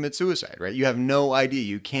door and commit suicide, right? You have no idea.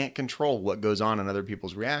 You can't control what goes on in other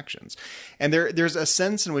people's reactions. And there's a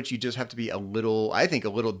sense in which you just have to be a little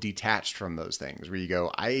detached from those things where you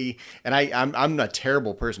go, I'm a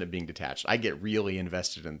terrible person at being detached. I get really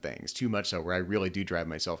invested in things, too much so where I really do drive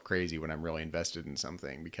myself crazy when I'm really invested in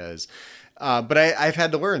something because but I've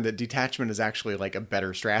had to learn that detachment is actually like a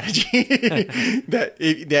better strategy. that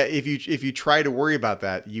if you try to worry about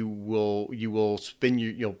that, you'll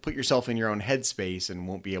put yourself in your own headspace and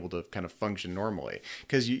won't be able to kind of function normally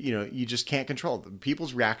because you just can't control them.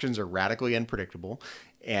 People's reactions are radically unpredictable.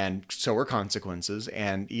 And so are consequences.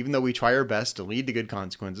 And even though we try our best to lead to good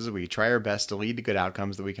consequences, we try our best to lead to good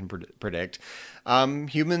outcomes that we can predict.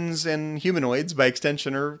 Humans and humanoids, by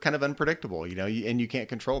extension, are kind of unpredictable, and you can't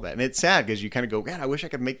control that. And it's sad because you kind of go, man, I wish I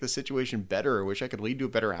could make the situation better. Or I wish I could lead to a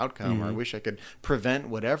better outcome. Or I wish I could prevent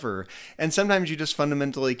whatever. And sometimes you just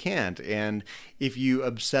fundamentally can't. And if you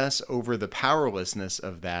obsess over the powerlessness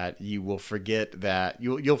of that, you will forget that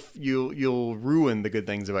you'll ruin the good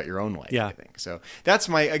things about your own life. Yeah. I think so.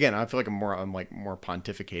 That's I feel like I'm more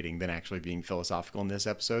pontificating than actually being philosophical in this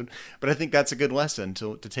episode. But I think that's a good lesson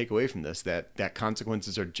to take away from this, that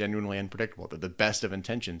consequences are genuinely unpredictable, that the best of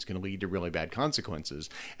intentions can lead to really bad consequences.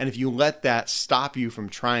 And if you let that stop you from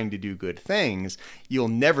trying to do good things, you'll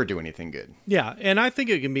never do anything good. Yeah, and I think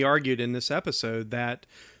it can be argued in this episode that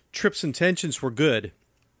Trip's intentions were good.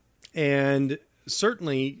 And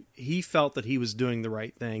certainly he felt that he was doing the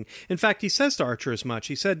right thing. In fact, he says to Archer as much.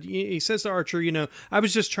 He says to Archer, I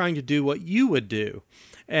was just trying to do what you would do.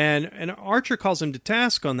 And Archer calls him to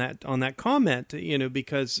task on that comment,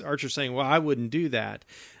 because Archer's saying, well, I wouldn't do that.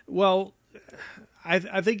 Well,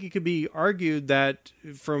 I think it could be argued that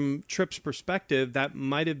from Trip's perspective, that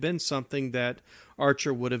might have been something that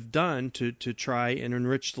Archer would have done to try and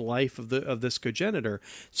enrich the life of this cogenitor.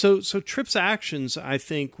 So Trip's actions, I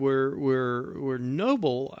think, were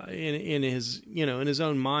noble in his in his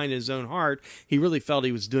own mind, his own heart. He really felt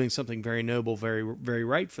he was doing something very noble, very very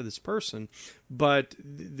right for this person. But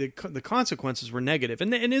the consequences were negative,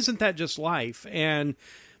 and isn't that just life? And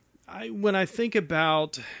when I think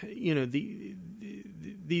about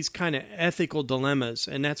these kind of ethical dilemmas,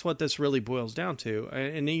 and that's what this really boils down to.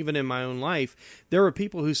 And even in my own life, there were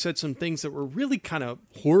people who said some things that were really kind of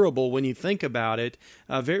horrible when you think about it,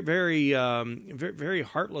 very, very, very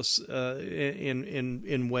heartless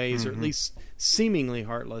in ways, or at least seemingly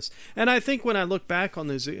heartless. And I think when I look back on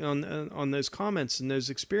those comments and those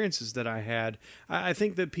experiences that I had, I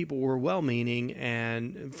think that people were well-meaning,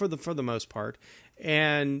 and for the most part,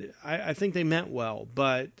 and I think they meant well,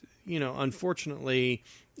 but unfortunately,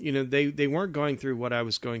 they weren't going through what I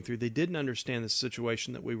was going through. They didn't understand the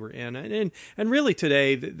situation that we were in, and really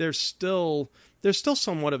today there's still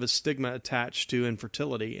somewhat of a stigma attached to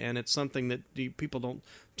infertility, and it's something that people don't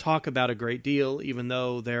talk about a great deal, even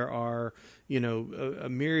though there are a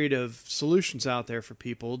myriad of solutions out there for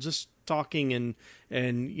people. Just talking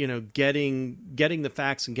and getting the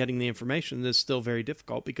facts and getting the information is still very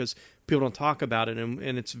difficult because people don't talk about it,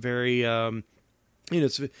 and it's very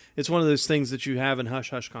it's one of those things that you have in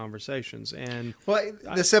hush-hush conversations. And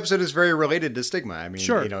this episode is very related to stigma. I mean,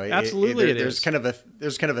 sure, absolutely, there's kind of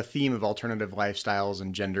a theme of alternative lifestyles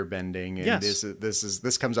and gender bending, and yes.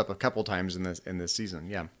 this comes up a couple times in this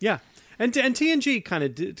season. Yeah. And TNG kind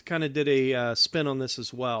of did a spin on this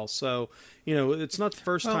as well. So it's not the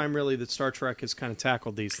first time really that Star Trek has kind of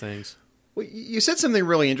tackled these things. Well, you said something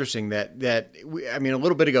really interesting that I mean, a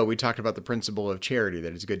little bit ago we talked about the principle of charity,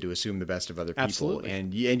 that it's good to assume the best of other people. Absolutely.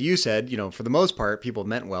 And you said, for the most part, people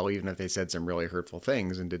meant well, even if they said some really hurtful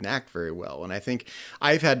things and didn't act very well. And I think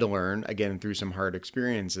I've had to learn, again, through some hard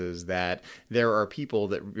experiences, that there are people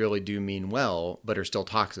that really do mean well, but are still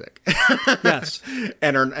toxic. Yes.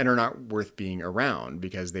 and are not worth being around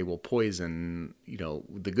because they will poison,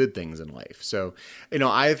 the good things in life. So,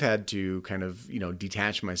 I've had to kind of,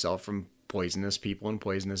 detach myself from poisonous people and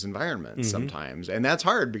poisonous environments sometimes. And that's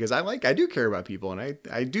hard because I do care about people. And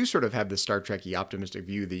I do sort of have this Star Trek-y optimistic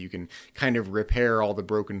view that you can kind of repair all the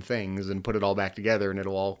broken things and put it all back together and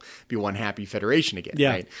it'll all be one happy federation again. Yeah.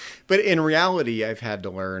 Right. But in reality, I've had to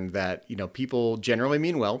learn that, people generally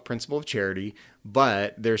mean well, principle of charity,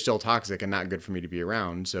 but they're still toxic and not good for me to be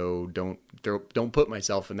around. So don't put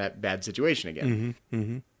myself in that bad situation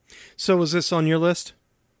again. So was this on your list?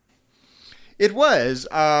 It was,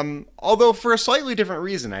 although for a slightly different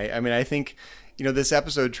reason. I think, this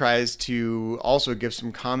episode tries to also give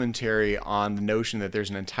some commentary on the notion that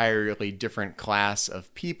there's an entirely different class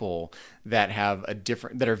of people that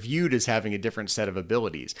are viewed as having a different set of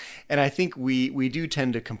abilities. And I think we do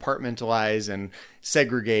tend to compartmentalize and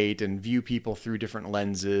segregate and view people through different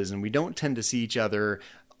lenses, and we don't tend to see each other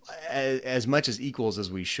as much as equals as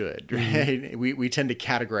we should, right? We tend to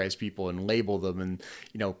categorize people and label them and,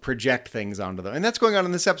 project things onto them. And that's going on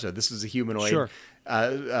in this episode. This is a humanoid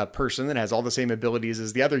person that has all the same abilities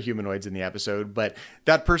as the other humanoids in the episode, but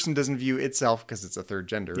that person doesn't view itself, because it's a third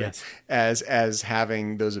gender, yes, as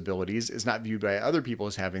having those abilities, is not viewed by other people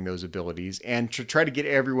as having those abilities. And to try to get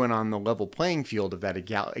everyone on the level playing field of that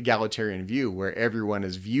egalitarian view, where everyone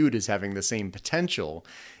is viewed as having the same potential,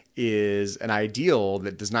 is an ideal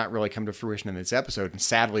that does not really come to fruition in this episode, and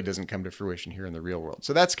sadly doesn't come to fruition here in the real world.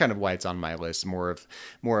 So that's kind of why it's on my list. More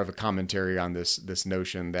of a commentary on this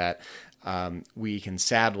notion that we can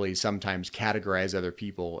sadly sometimes categorize other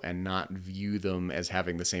people and not view them as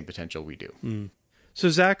having the same potential we do. So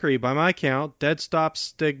Zachary, by my count, Dead Stop,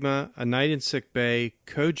 Stigma, A Night in Sick Bay,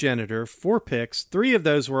 Cogenitor, 4 picks. 3 of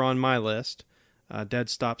those were on my list. Dead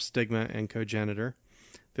Stop, Stigma, and Cogenitor.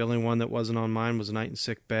 The only one that wasn't on mine was A Night in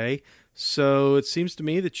Sick Bay. So it seems to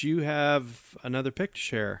me that you have another pick to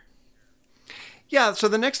share. Yeah, so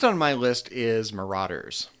the next on my list is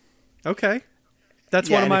Marauders. Okay. That's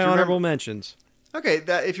one of my honorable mentions. Okay,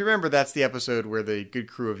 if you remember, that's the episode where the good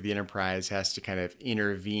crew of the Enterprise has to kind of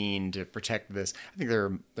intervene to protect this. I think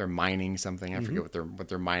they're mining something. I forget what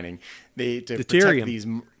they're mining. Deuterium. Protect these...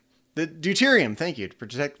 The deuterium, thank you, to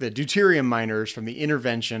protect the deuterium miners from the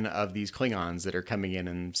intervention of these Klingons that are coming in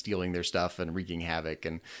and stealing their stuff and wreaking havoc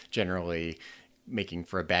and generally making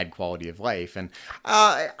for a bad quality of life. And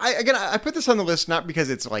I put this on the list not because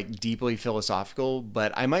it's like deeply philosophical,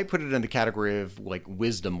 but I might put it in the category of like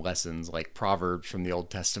wisdom lessons, like Proverbs from the Old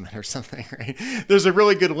Testament or something, right? There's a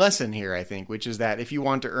really good lesson here, I think, which is that if you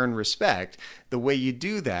want to earn respect, the way you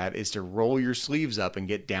do that is to roll your sleeves up and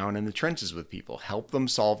get down in the trenches with people, help them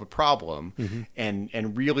solve a problem,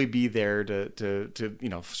 and really be there to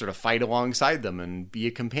sort of fight alongside them and be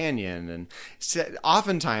a companion. And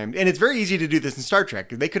oftentimes, and it's very easy to do this in Star Trek.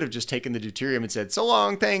 They could have just taken the deuterium and said, "So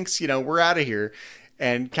long, thanks, we're out of here."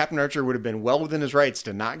 And Captain Archer would have been well within his rights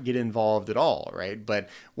to not get involved at all, right? But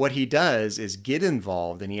what he does is get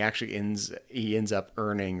involved, and he actually ends up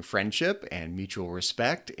earning friendship and mutual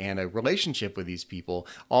respect and a relationship with these people,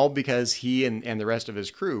 all because he and the rest of his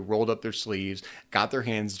crew rolled up their sleeves, got their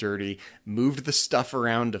hands dirty, moved the stuff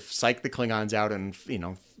around to psych the Klingons out and,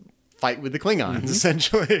 fight with the Klingons,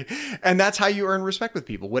 essentially. And that's how you earn respect with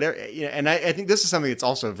people. Whatever, and I think this is something that's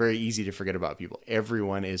also very easy to forget about people.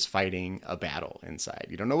 Everyone is fighting a battle inside.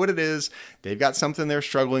 You don't know what it is. They've got something they're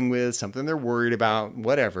struggling with, something they're worried about,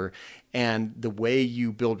 whatever. And the way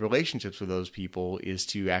you build relationships with those people is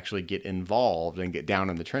to actually get involved and get down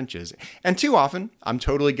in the trenches. And too often, I'm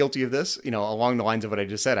totally guilty of this, along the lines of what I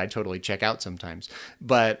just said, I totally check out sometimes.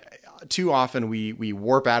 But too often we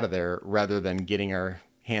warp out of there rather than getting our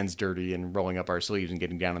hands dirty and rolling up our sleeves and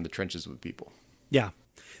getting down in the trenches with people. Yeah.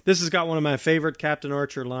 This has got one of my favorite Captain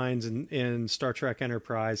Archer lines in Star Trek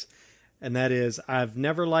Enterprise, and that is, "I've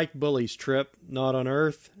never liked bullies, Trip, not on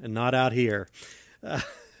Earth and not out here."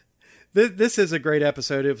 This is a great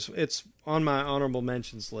episode. It's on my honorable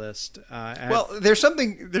mentions list. Well, there's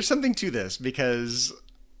something to this because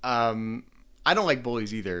I don't like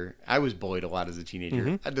bullies either. I was bullied a lot as a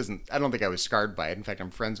teenager. I don't think I was scarred by it. In fact,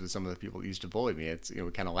 I'm friends with some of the people that used to bully me. It's,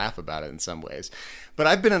 we kind of laugh about it in some ways. But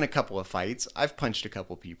I've been in a couple of fights. I've punched a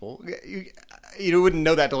couple people. You wouldn't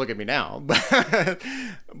know that to look at me now.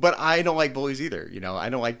 But I don't like bullies either. I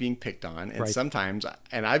don't like being picked on. And sometimes,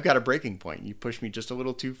 and I've got a breaking point. You push me just a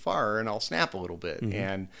little too far and I'll snap a little bit.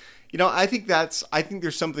 And I think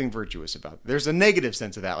there's something virtuous about it. There's a negative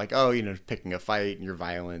sense of that, like, picking a fight and you're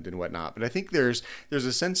violent and whatnot. But I think there's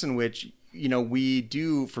a sense in which, we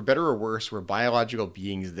do, for better or worse, we're biological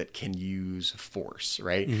beings that can use force,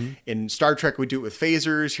 right? In Star Trek, we do it with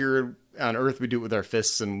phasers. Here on Earth, we do it with our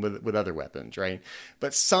fists and with other weapons, right?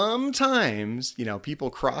 But sometimes, people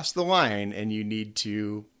cross the line and you need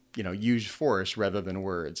to use force rather than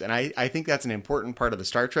words. And I think that's an important part of the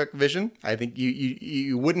Star Trek vision. I think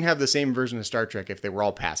you wouldn't have the same version of Star Trek if they were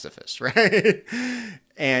all pacifists, right?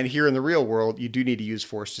 And here in the real world, you do need to use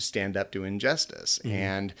force to stand up to injustice.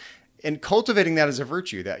 And cultivating that as a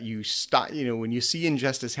virtue, that you stop, when you see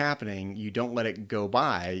injustice happening, you don't let it go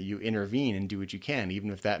by, you intervene and do what you can, even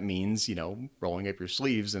if that means, rolling up your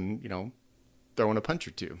sleeves and, throwing a punch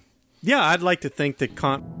or two. Yeah, I'd like to think that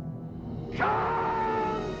Kant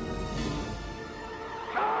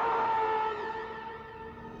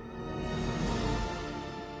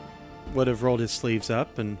would have rolled his sleeves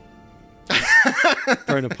up and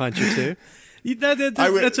thrown a punch or two.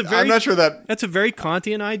 I'm not sure that's a very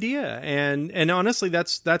Kantian idea, and honestly,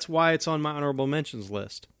 that's why it's on my honorable mentions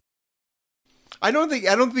list. I don't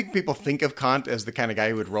think people think of Kant as the kind of guy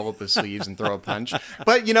who would roll up his sleeves and throw a punch.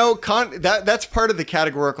 But Kant, that's part of the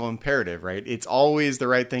categorical imperative, right? It's always the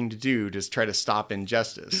right thing to do, just try to stop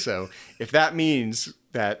injustice. So if that means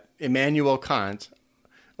that Immanuel Kant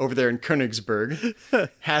over there in Königsberg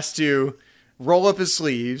has to roll up his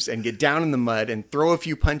sleeves and get down in the mud and throw a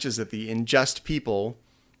few punches at the unjust people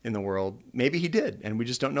in the world, maybe he did, and we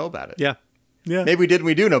just don't know about it. Yeah. Maybe we did and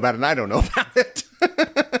we do know about it, and I don't know about it.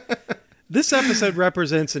 This episode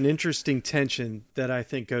represents an interesting tension that I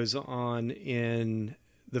think goes on in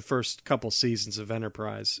the first couple seasons of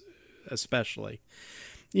Enterprise, especially.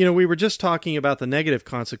 We were just talking about the negative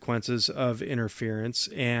consequences of interference,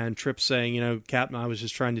 and Trip saying, Captain, I was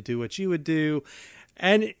just trying to do what you would do.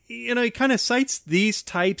 And, he kind of cites these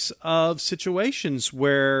types of situations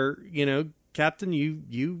where, Captain,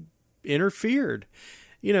 you interfered.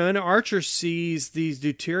 And Archer sees these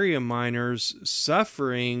deuterium miners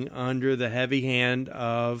suffering under the heavy hand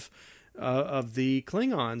of the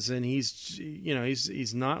Klingons, and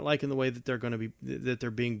he's not liking the way that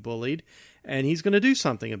they're being bullied, and he's going to do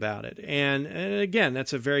something about it. And again,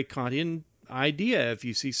 that's a very Kantian idea. If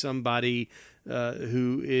you see somebody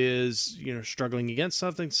who is struggling against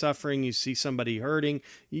something, suffering, you see somebody hurting,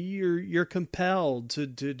 you're compelled to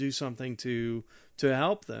do something to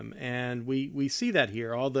help them, and we see that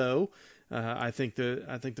here. Although I think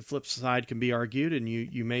the flip side can be argued, and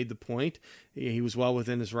you made the point. He was well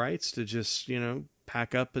within his rights to just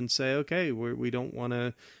pack up and say, okay, we don't want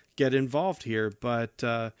to get involved here. But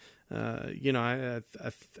I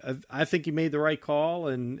think he made the right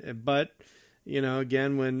call, but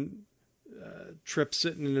again, when Trip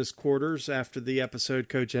sitting in his quarters after the episode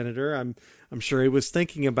co-genitor, I'm sure he was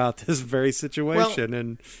thinking about this very situation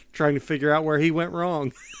and trying to figure out where he went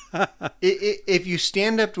wrong. If you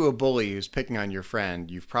stand up to a bully who's picking on your friend,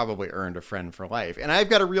 you've probably earned a friend for life. And I've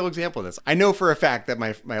got a real example of this. I know for a fact that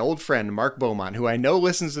my old friend Mark Beaumont, who I know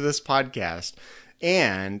listens to this podcast,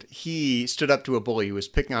 and he stood up to a bully who was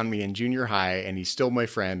picking on me in junior high, and he's still my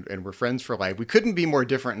friend, and we're friends for life. We couldn't be more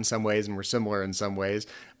different in some ways, and we're similar in some ways,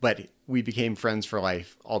 but we became friends for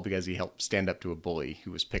life, all because he helped stand up to a bully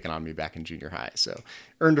who was picking on me back in junior high. So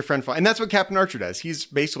earned a friend for life. And that's what Captain Archer does. He's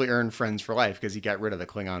basically earned friends for life because he got rid of the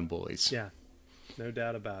Klingon bullies. Yeah, no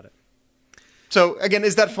doubt about it. So again,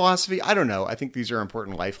 is that philosophy? I don't know. I think these are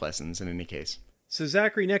important life lessons in any case. So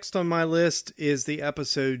Zachary, next on my list is the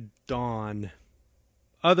episode Dawn,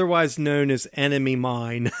 otherwise known as Enemy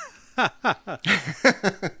Mine.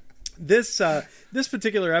 This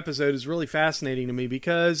particular episode is really fascinating to me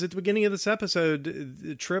because at the beginning of this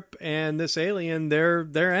episode, Trip and this alien,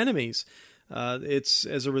 they're enemies. It's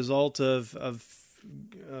as a result of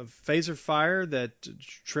phaser fire that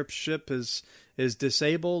Trip's ship is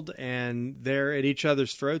disabled, and they're at each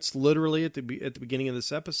other's throats, literally at the beginning of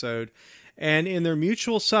this episode. And in their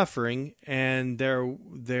mutual suffering and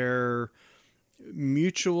their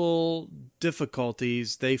mutual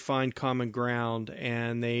difficulties, they find common ground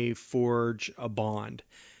and they forge a bond.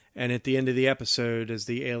 And at the end of the episode, as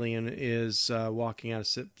the alien is walking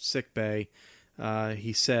out of sick bay,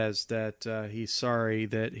 he says that he's sorry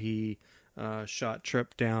that he shot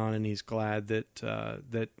Trip down, and he's glad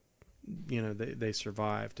that they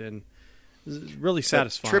survived, and it was really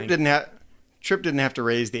satisfying. Trip didn't have to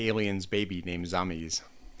raise the alien's baby named Zombies.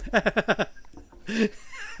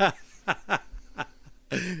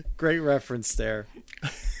 Great reference there.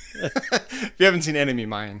 If you haven't seen Enemy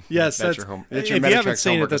Mine, yes, that's your home. If you haven't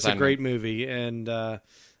seen it, that's a great movie. And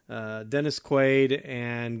Dennis Quaid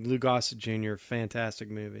and Lou Gossett Jr., fantastic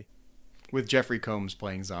movie. With Jeffrey Combs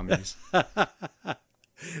playing zombies.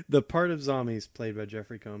 The part of Zombies played by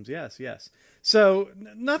Jeffrey Combs. Yes. So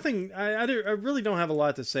nothing. I really don't have a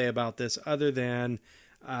lot to say about this other than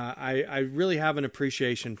I really have an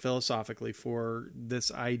appreciation philosophically for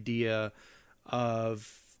this idea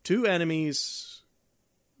of two enemies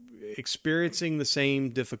experiencing the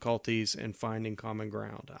same difficulties and finding common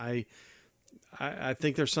ground. I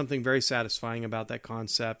think there's something very satisfying about that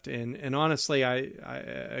concept, and honestly,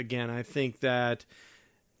 I think that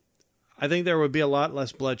there would be a lot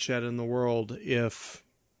less bloodshed in the world if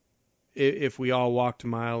we all walked a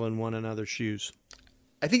mile in one another's shoes.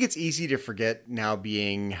 I think it's easy to forget now,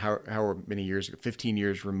 being how many years, 15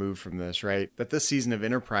 years removed from this, right? That this season of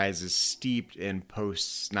Enterprise is steeped in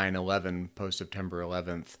post 9/11, post September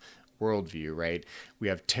 11th worldview, right? We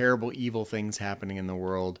have terrible, evil things happening in the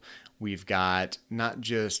world. We've got not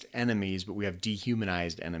just enemies, but we have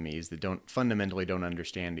dehumanized enemies that fundamentally don't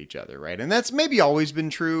understand each other, right? And that's maybe always been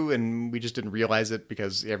true, and we just didn't realize it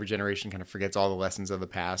because every generation kind of forgets all the lessons of the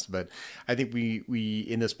past. But I think we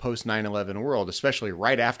in this post 9/11 world, especially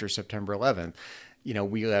right after September 11th,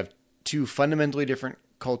 we have two fundamentally different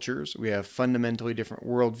cultures. We have fundamentally different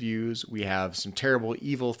worldviews. We have some terrible,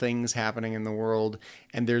 evil things happening in the world,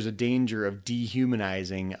 and there's a danger of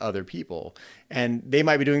dehumanizing other people. And they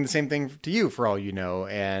might be doing the same thing to you, for all you know.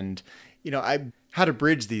 And how to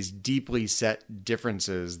bridge these deeply set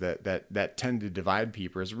differences that tend to divide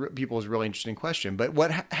people is a really interesting question. But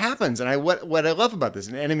what happens, and what I love about this,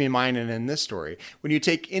 in Enemy of Mine and in this story, when you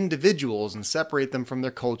take individuals and separate them from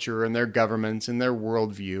their culture and their governments and their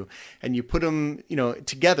worldview, and you put them,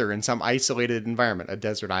 together in some isolated environment, a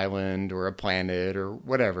desert island or a planet or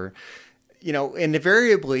whatever, and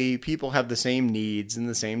invariably people have the same needs and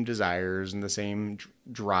the same desires and the same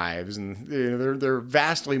drives, and they're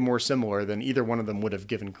vastly more similar than either one of them would have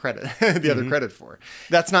given credit other credit for.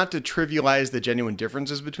 That's not to trivialize the genuine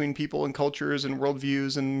differences between people and cultures and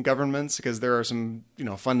worldviews and governments, because there are some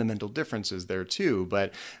fundamental differences there too.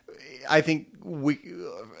 But I think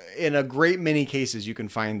in a great many cases, you can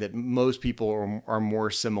find that most people are more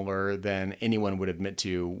similar than anyone would admit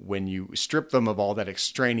to when you strip them of all that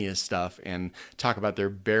extraneous stuff and talk about their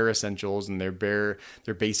bare essentials and their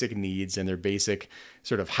basic needs and their basic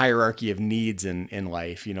sort of hierarchy of needs in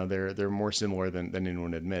life. They're more similar than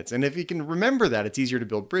anyone admits. And if you can remember that, it's easier to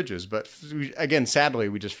build bridges. But again, sadly,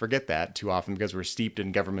 we just forget that too often because we're steeped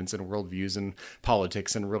in governments and worldviews and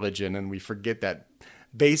politics and religion, and we forget that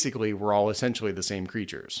basically we're all essentially the same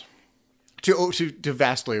creatures. To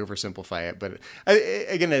vastly oversimplify it, but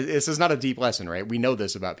again, this is not a deep lesson, right? We know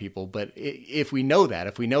this about people, but if we know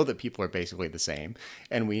that people are basically the same,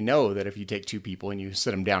 and we know that if you take two people and you sit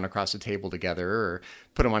them down across a table together, or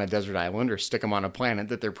put them on a desert island, or stick them on a planet,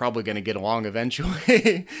 that they're probably going to get along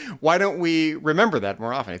eventually, why don't we remember that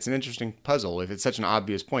more often? It's an interesting puzzle. If it's such an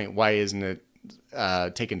obvious point, why isn't it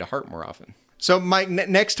taken to heart more often? So, Mike,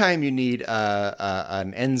 next time you need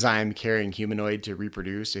an enzyme-carrying humanoid to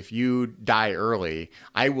reproduce, if you die early,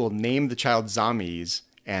 I will name the child Zombies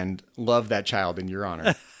and love that child in your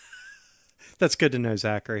honor. That's good to know,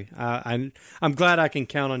 Zachary. I'm glad I can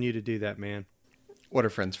count on you to do that, man. What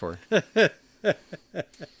are friends for?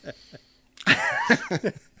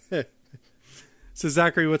 So,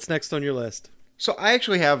 Zachary, what's next on your list? So, I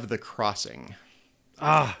actually have The Crossing.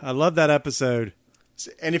 I love that episode.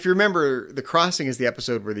 And if you remember, The Crossing is the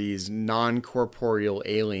episode where these non-corporeal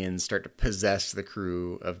aliens start to possess the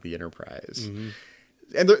crew of the Enterprise. Mm-hmm.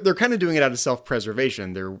 And they're kind of doing it out of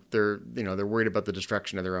self-preservation. They're worried about the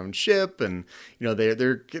destruction of their own ship, and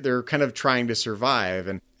they're kind of trying to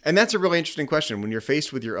survive. And that's a really interesting question. When you're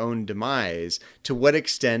faced with your own demise, to what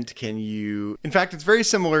extent can you... In fact, it's very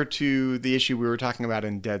similar to the issue we were talking about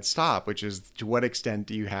in Dead Stop, which is to what extent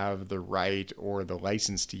do you have the right or the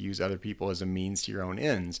license to use other people as a means to your own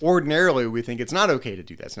ends? Ordinarily, we think it's not okay to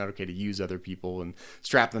do that. It's not okay to use other people and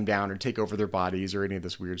strap them down or take over their bodies or any of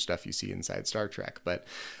this weird stuff you see inside Star Trek. But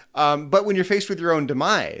when you're faced with your own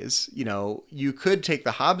demise, you could take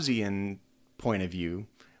the Hobbesian point of view,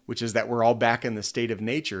 which is that we're all back in the state of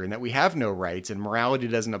nature and that we have no rights and morality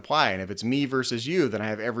doesn't apply. And if it's me versus you, then I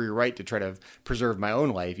have every right to try to preserve my own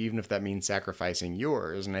life, even if that means sacrificing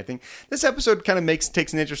yours. And I think this episode kind of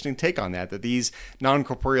takes an interesting take on that these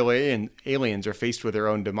non-corporeal aliens are faced with their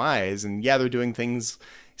own demise. And yeah, they're doing things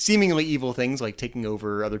seemingly evil things like taking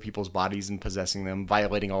over other people's bodies and possessing them,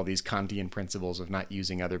 violating all these Kantian principles of not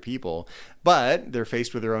using other people. But they're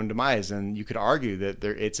faced with their own demise, and you could argue that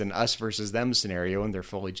it's an us versus them scenario, and they're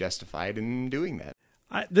fully justified in doing that.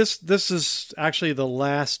 This is actually the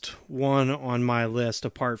last one on my list,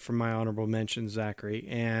 apart from my honorable mention, Zachary.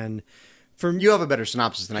 And you have a better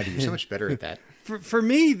synopsis than I do. You're so much better at that. For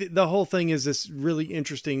me, the whole thing is this really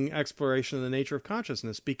interesting exploration of the nature of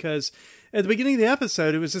consciousness, because at the beginning of the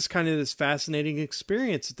episode, it was this kind of this fascinating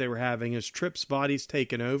experience that they were having as Trip's body's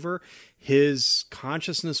taken over, his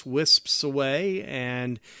consciousness wisps away,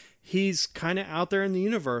 and he's kind of out there in the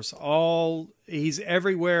universe. He's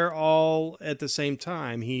everywhere all at the same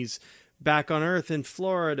time. He's back on Earth in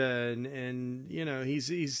Florida, and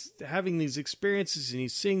he's having these experiences, and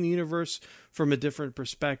he's seeing the universe from a different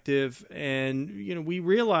perspective. And we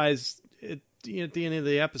realize at the end of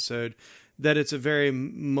the episode that it's a very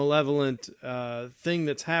malevolent thing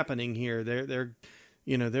that's happening here.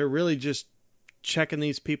 They're really just checking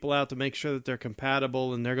these people out to make sure that they're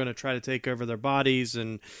compatible, and they're going to try to take over their bodies,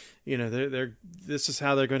 and this is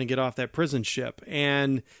how they're going to get off that prison ship.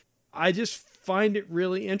 And I just find it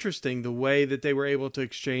really interesting the way that they were able to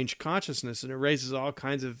exchange consciousness, and it raises all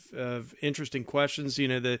kinds of interesting questions.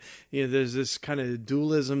 There's this kind of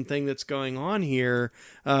dualism thing that's going on here.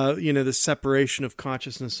 The separation of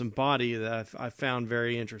consciousness and body that I found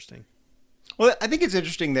very interesting. Well, I think it's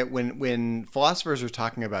interesting that when philosophers are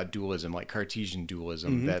talking about dualism, like Cartesian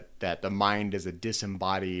dualism, that the mind is a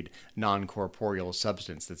disembodied, non-corporeal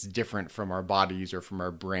substance that's different from our bodies or from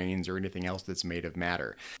our brains or anything else that's made of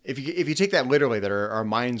matter. If you take that literally, that our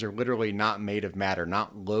minds are literally not made of matter,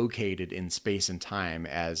 not located in space and time,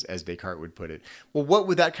 as Descartes would put it. Well, what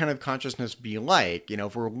would that kind of consciousness be like?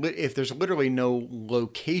 If there's literally no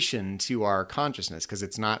location to our consciousness because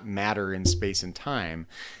it's not matter in space and time,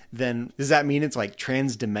 then does that mean it's like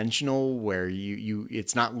transdimensional, where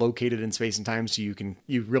it's not located in space and time, so you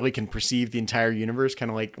really can perceive the entire universe,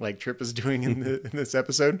 kind of like Trip is doing in this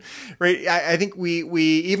episode, right? I think we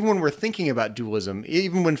even when we're thinking about dualism,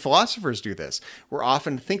 even when philosophers do this, we're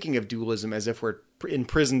often thinking of dualism as if we're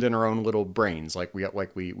imprisoned in our own little brains, like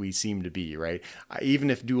we seem to be, right? Even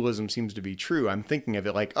if dualism seems to be true, I'm thinking of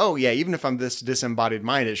it like, oh yeah, even if I'm this disembodied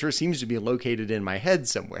mind, it sure seems to be located in my head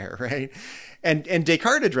somewhere, right? And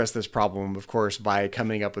Descartes addressed this problem, of course, by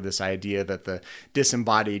coming up with this idea that the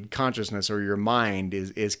disembodied consciousness, or your mind,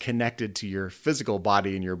 is connected to your physical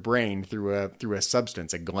body and your brain through a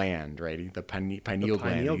substance, a gland, right? The pineal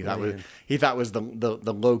gland. He thought was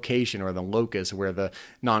the location or the locus where the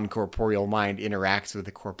non-corporeal mind interacts with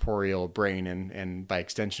the corporeal brain and by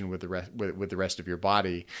extension with the rest of your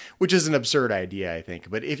body, which is an absurd idea, I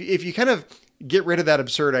think. But if you kind of get rid of that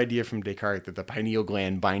absurd idea from Descartes that the pineal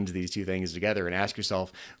gland binds these two things together and ask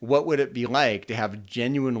yourself, what would it be like to have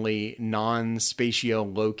genuinely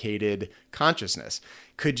non-spatio-located consciousness?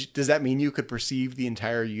 Does that mean you could perceive the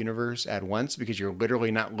entire universe at once because you're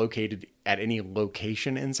literally not located at any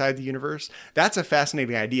location inside the universe? That's a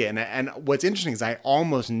fascinating idea. And what's interesting is I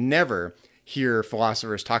almost never hear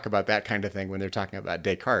philosophers talk about that kind of thing when they're talking about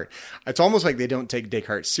Descartes. It's almost like they don't take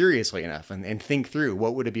Descartes seriously enough and think through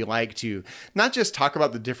what would it be like to not just talk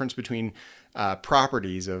about the difference between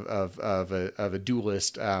properties of a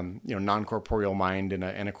dualist, non-corporeal mind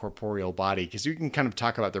and a corporeal body, because you can kind of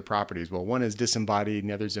talk about their properties. Well, one is disembodied and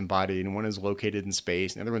the other's embodied, and one is located in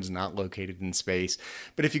space and the other one's not located in space.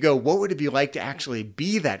 But if you go, what would it be like to actually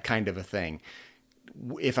be that kind of a thing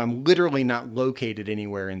if I'm literally not located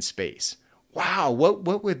anywhere in space? Wow, what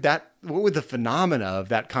would the phenomena of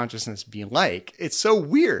that consciousness be like? It's so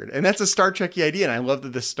weird. And that's a Star Trek-y idea. And I love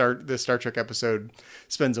that the Star Trek episode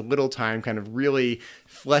spends a little time kind of really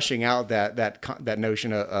fleshing out that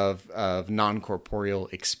notion of non-corporeal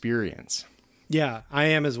experience. Yeah, I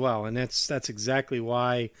am as well. And that's exactly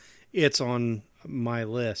why it's on my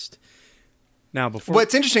list. Now,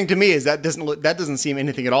 what's interesting to me is that doesn't seem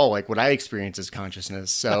anything at all like what I experience as consciousness.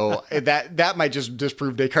 So that might just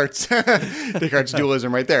disprove Descartes'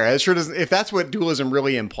 dualism right there. It sure doesn't. If that's what dualism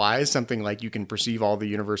really implies, something like you can perceive all the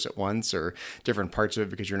universe at once or different parts of it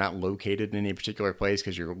because you're not located in any particular place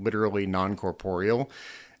because you're literally non-corporeal.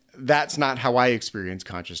 That's not how I experience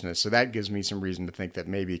consciousness. So that gives me some reason to think that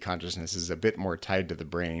maybe consciousness is a bit more tied to the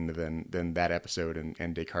brain than that episode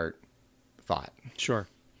and Descartes thought. Sure.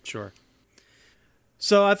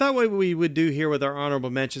 So I thought what we would do here with our honorable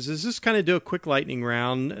mentions is just kind of do a quick lightning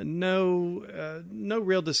round. No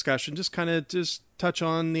real discussion. Just touch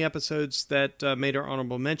on the episodes that made our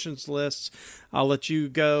honorable mentions lists. I'll let you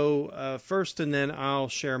go first, and then I'll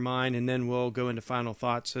share mine, and then we'll go into final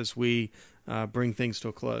thoughts as we bring things to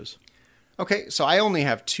a close. Okay, so I only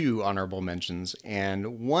have 2 honorable mentions,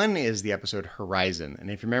 and one is the episode Horizon. And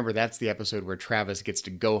if you remember, that's the episode where Travis gets to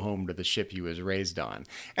go home to the ship he was raised on.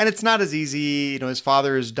 And it's not as easy, his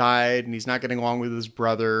father has died, and he's not getting along with his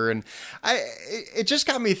brother. And it just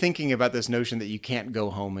got me thinking about this notion that you can't go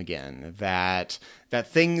home again, that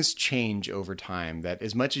things change over time, that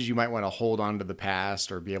as much as you might want to hold on to the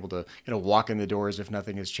past or be able to walk in the doors if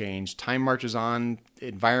nothing has changed, time marches on,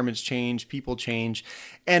 environments change, people change.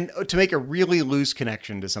 And to make a really loose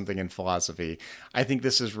connection to something in philosophy, I think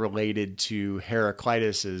this is related to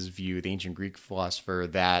Heraclitus's view, the ancient Greek philosopher,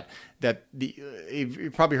 that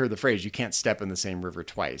you've probably heard the phrase, you can't step in the same river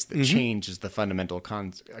twice, that change is the fundamental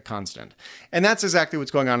constant. And that's exactly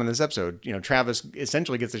what's going on in this episode. Travis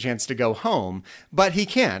essentially gets a chance to go home, but he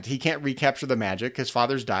can't recapture the magic. His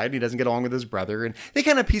father's died, and he doesn't get along with his brother, and they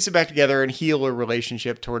kind of piece it back together and heal a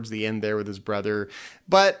relationship towards the end there with his brother.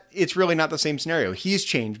 But it's really not the same scenario. He's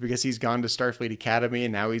changed because he's gone to Starfleet Academy,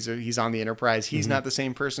 and now he's on the Enterprise. He's not the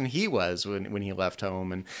same person he was when he left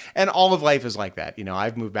home, and all of life is like that.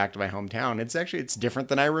 I've moved back to my hometown. It's different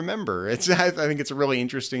than I remember. I think it's a really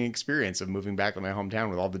interesting experience of moving back to my hometown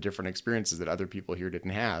with all the different experiences that other people here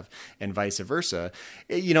didn't have, and vice versa.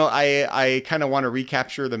 I kind of want to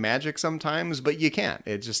recapture the magic sometimes, but you can't.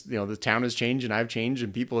 It's just, the town has changed, and I've changed,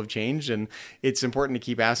 and people have changed, and it's important to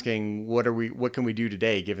keep asking, what can we do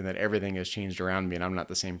today, given that everything has changed around me, and I'm not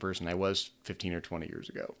the same person I was 15 or 20 years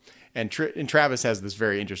ago. And Travis has this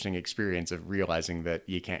very interesting experience of realizing that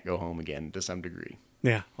you can't go home again to some degree.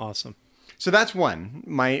 Yeah, awesome. So that's one.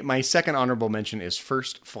 My second honorable mention is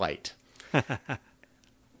First Flight.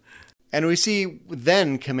 And we see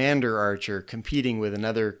then Commander Archer competing with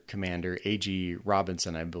another commander, A.G.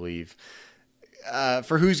 Robinson, I believe,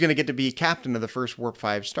 for who's going to get to be captain of the first Warp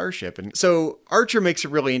 5 starship. And so Archer makes a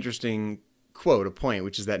really interesting a point,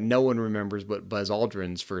 which is that no one remembers what Buzz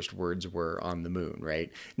Aldrin's first words were on the moon,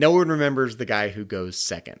 right? No one remembers the guy who goes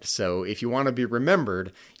second. So if you want to be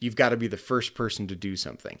remembered, you've got to be the first person to do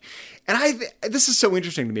something. And this is so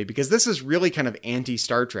interesting to me because this is really kind of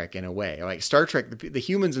anti-Star Trek in a way. Like Star Trek, the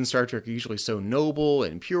humans in Star Trek are usually so noble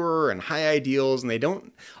and pure and high ideals, and they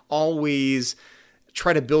don't always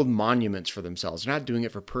try to build monuments for themselves. They're not doing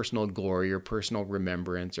it for personal glory or personal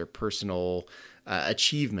remembrance or personal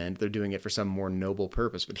achievement. They're doing it for some more noble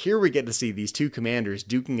purpose. But here we get to see these two commanders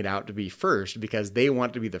duking it out to be first because they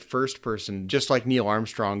want to be the first person, just like Neil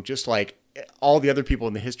Armstrong, just like all the other people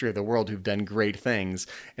in the history of the world who've done great things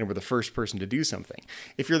and were the first person to do something.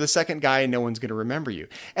 If you're the second guy, no one's going to remember you.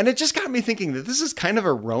 And it just got me thinking that this is kind of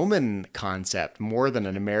a Roman concept more than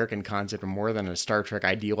an American concept or more than a Star Trek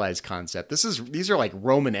idealized concept. These are like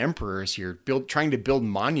Roman emperors here trying to build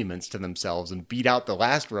monuments to themselves and beat out the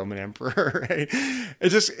last Roman emperor. Right?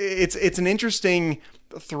 It's an interesting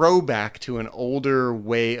throwback to an older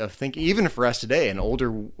way of thinking, even for us today, an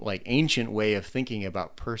older, like ancient way of thinking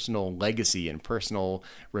about personal legacy and personal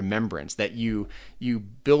remembrance, that you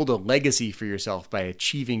build a legacy for yourself by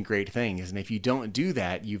achieving great things. And if you don't do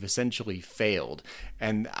that, you've essentially failed.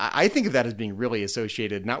 And I think of that as being really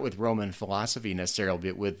associated, not with Roman philosophy necessarily,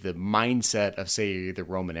 but with the mindset of, say, the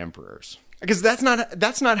Roman emperors. Because that's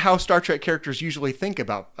not how Star Trek characters usually think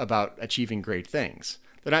about achieving great things.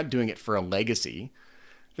 They're not doing it for a legacy.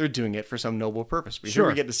 They're doing it for some noble purpose. But here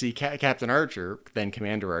we get to see Captain Archer, then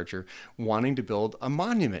Commander Archer, wanting to build a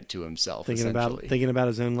monument to himself, thinking about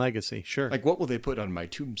his own legacy. Sure. Like, what will they put on my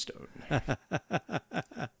tombstone?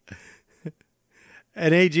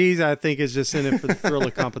 And AG's, I think, is just in it for the thrill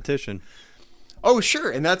of competition. Oh, sure.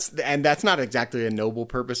 And that's not exactly a noble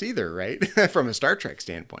purpose either, right? From a Star Trek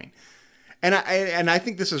standpoint. And I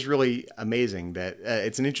think this is really amazing that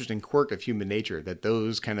it's an interesting quirk of human nature that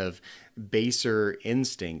those kind of baser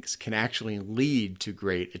instincts can actually lead to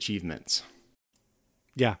great achievements.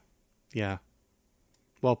 Yeah.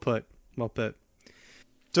 Well put.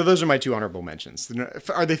 So those are my two honorable mentions.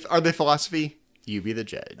 Are they philosophy? You be the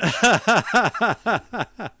judge.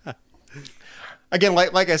 Again,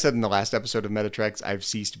 like I said in the last episode of Metatreks, I've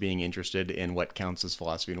ceased being interested in what counts as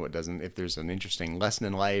philosophy and what doesn't. If there's an interesting lesson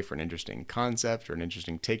in life or an interesting concept or an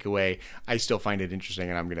interesting takeaway, I still find it interesting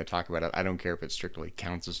and I'm going to talk about it. I don't care if it strictly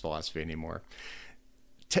counts as philosophy anymore.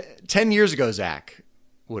 10 years ago, Zach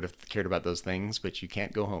would have cared about those things, but you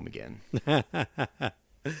can't go home again.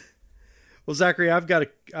 Well, Zachary, I've got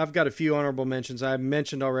a few honorable mentions. I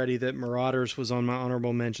mentioned already that Marauders was on my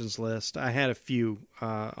honorable mentions list. I had a few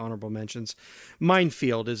honorable mentions.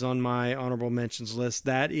 Minefield is on my honorable mentions list.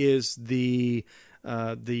 That is the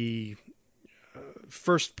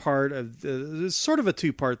first part of sort of a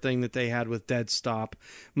two-part thing that they had with Dead Stop.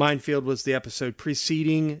 Minefield was the episode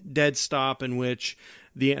preceding Dead Stop, in which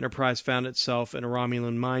the Enterprise found itself in a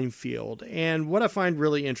Romulan minefield. And what I find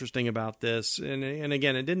really interesting about this, and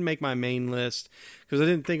again, it didn't make my main list because I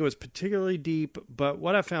didn't think it was particularly deep, but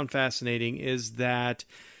what I found fascinating is that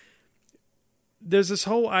there's this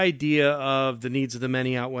whole idea of the needs of the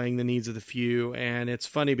many outweighing the needs of the few, and it's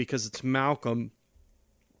funny because it's Malcolm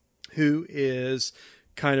who is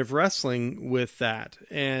kind of wrestling with that,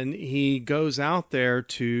 and he goes out there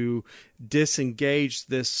to disengage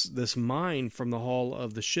this mine from the hull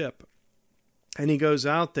of the ship, and he goes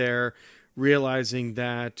out there realizing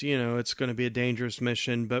that, you know, it's going to be a dangerous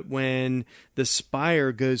mission, but when the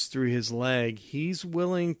spire goes through his leg, he's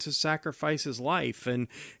willing to sacrifice his life, and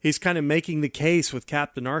he's kind of making the case with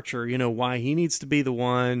Captain Archer, you know, why he needs to be the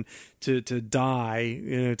one to die,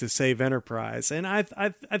 you know, to save Enterprise. And I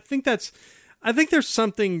think there's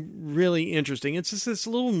something really interesting. It's just this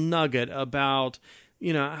little nugget about,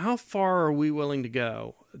 you know, how far are we willing to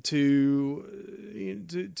go to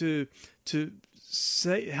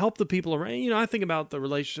help the people around. You know, I think about the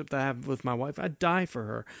relationship that I have with my wife. I'd die for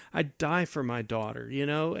her. I'd die for my daughter, you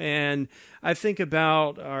know, and I think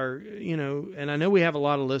about our, you know, and I know we have a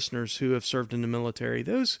lot of listeners who have served in the military.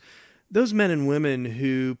 Those men and women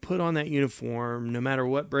who put on that uniform, no matter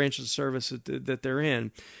what branch of service that they're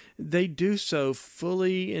in, they do so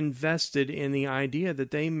fully invested in the idea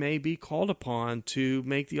that they may be called upon to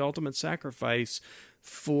make the ultimate sacrifice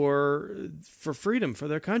for freedom, for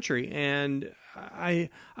their country. And I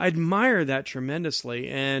admire that tremendously.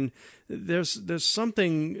 And there's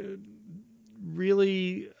something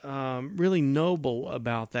really noble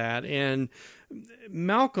about that. And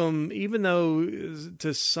Malcolm, even though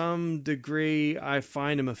to some degree I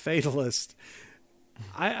find him a fatalist,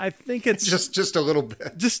 I think it's just a little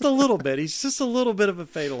bit. Just a little bit. He's just a little bit of a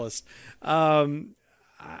fatalist.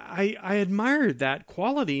 I admired that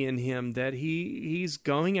quality in him, that he's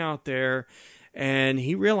going out there and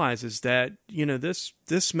he realizes that, you know, this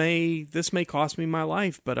may cost me my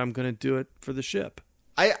life, but I'm going to do it for the ship.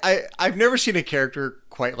 I've never seen a character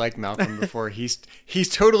quite like Malcolm before. He's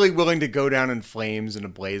totally willing to go down in flames in a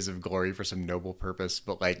blaze of glory for some noble purpose,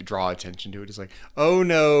 but like draw attention to it. It's like, oh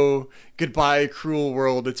no, goodbye, cruel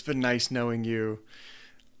world. It's been nice knowing you.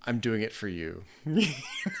 I'm doing it for you.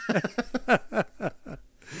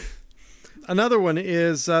 Another one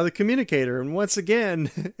is the Communicator, and once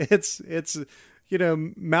again, it's you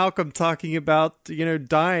know, Malcolm talking about, you know,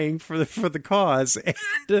 dying for the cause,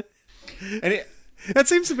 and that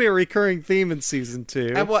seems to be a recurring theme in season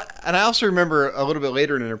 2. And I also remember a little bit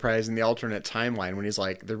later in Enterprise, in the alternate timeline, when he's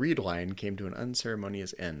like, the read line came to an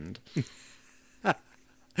unceremonious end.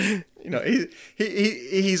 You know,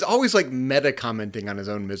 he's always like meta commenting on his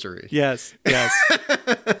own misery. Yes.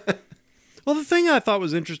 Well, the thing I thought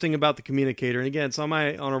was interesting about the Communicator, and again, it's on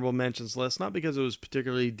my honorable mentions list, not because it was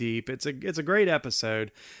particularly deep. It's a great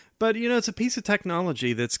episode, but you know, it's a piece of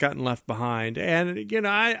technology that's gotten left behind. And you know,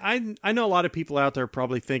 I know a lot of people out there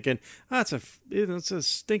probably thinking, it's a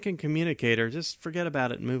stinking communicator. Just forget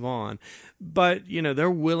about it and move on. But you know, they're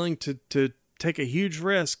willing to take a huge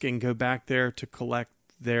risk and go back there to collect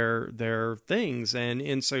their things, and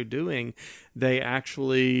in so doing, they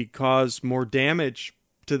actually cause more damage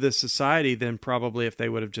to this society than probably if they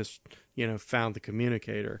would have just, you know, found the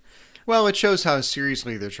communicator. Well, it shows how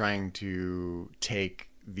seriously they're trying to take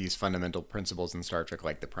these fundamental principles in Star Trek,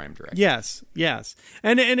 like the Prime Directive. Yes.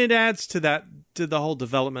 And it adds to the whole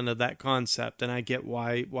development of that concept, and I get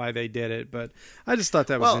why they did it, but I just thought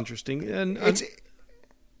that was interesting. And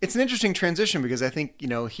it's an interesting transition, because I think, you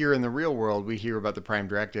know, here in the real world, we hear about the Prime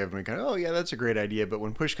Directive and we go, oh yeah, that's a great idea, but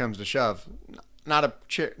when push comes to shove, not a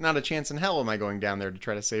chance in hell am I going down there to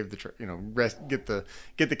try to save get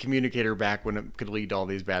the communicator back when it could lead to all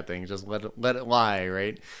these bad things. Just let it lie,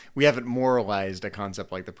 right? We haven't moralized a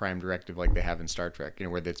concept like the Prime Directive like they have in Star Trek, you know,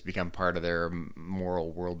 where it's become part of their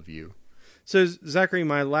moral worldview. So, Zachary,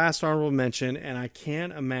 my last honorable mention, and I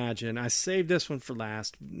can't imagine, I saved this one for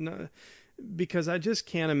last, because I just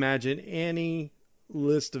can't imagine any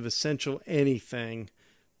list of essential anything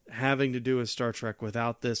having to do with Star Trek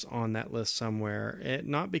without this on that list somewhere.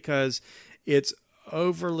 Not because it's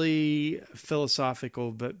overly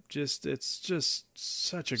philosophical, but it's just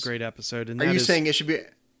such a great episode. And are you saying it should be?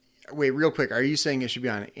 Wait, real quick. Are you saying it should be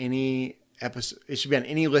on any episode? It should be on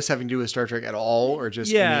any list having to do with Star Trek at all, or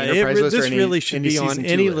just any Enterprise list? This really should be on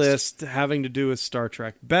any list having to do with Star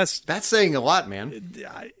Trek. Best. That's saying a lot, man.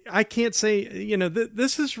 I can't say, you know,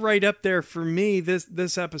 this is right up there for me.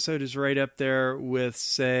 This episode is right up there with,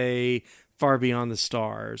 say, Far Beyond the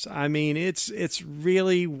Stars. I mean, it's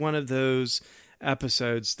really one of those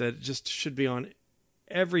episodes that just should be on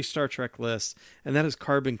every Star Trek list, and that is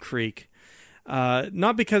Carbon Creek.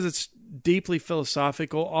 Not because it's deeply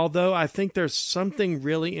philosophical, although I think there's something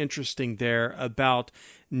really interesting there about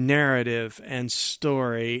narrative and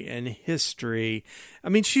story and history. I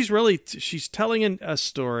mean, she's telling a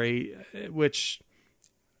story, which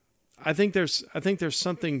I think there's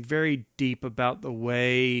something very deep about the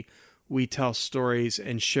way we tell stories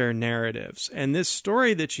and share narratives. And this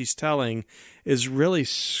story that she's telling is really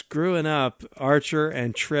screwing up Archer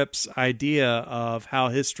and Trip's idea of how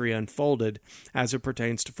history unfolded as it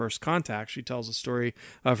pertains to First Contact. She tells a story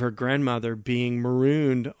of her grandmother being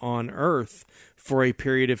marooned on Earth for a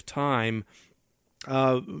period of time,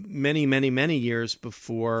 many years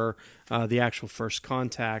before the actual First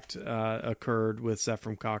Contact occurred with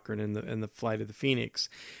Zefram Cochrane and the flight of the Phoenix.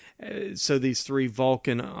 So these 3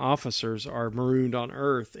 Vulcan officers are marooned on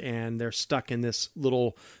Earth, and they're stuck in this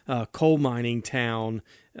little coal mining town,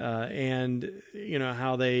 and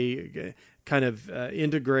how they kind of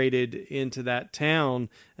integrated into that town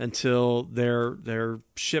until their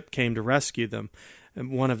ship came to rescue them. And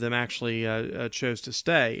one of them actually chose to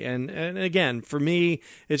stay. And again, for me,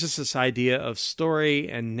 it's just this idea of story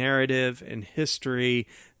and narrative and history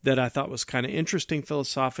that I thought was kind of interesting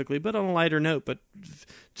philosophically, but on a lighter note. But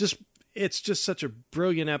it's just such a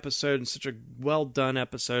brilliant episode and such a well done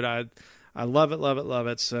episode. I love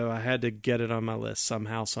it. So I had to get it on my list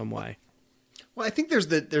somehow, some way. Well, I think there's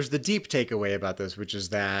the deep takeaway about this, which is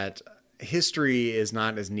that history is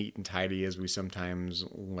not as neat and tidy as we sometimes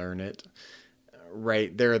learn it.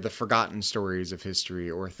 Right, there are the forgotten stories of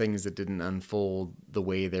history, or things that didn't unfold the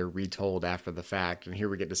way they're retold after the fact. And here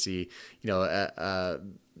we get to see,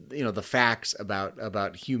 the facts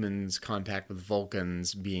about humans' contact with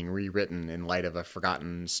Vulcans being rewritten in light of a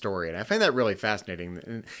forgotten story. And I find that really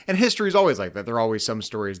fascinating. And history is always like that. There are always some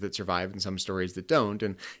stories that survive and some stories that don't.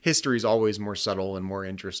 And history is always more subtle and more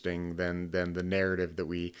interesting than the narrative that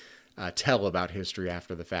we tell about history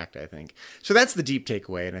after the fact, I think. So that's the deep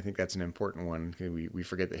takeaway, and I think that's an important one. We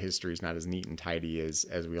forget that history is not as neat and tidy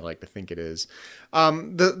as we like to think it is.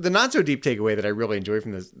 The not so deep takeaway that I really enjoy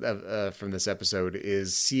from this episode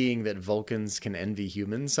is seeing that Vulcans can envy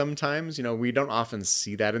humans sometimes. We don't often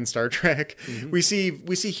see that in Star Trek. Mm-hmm.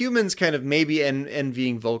 We see humans kind of maybe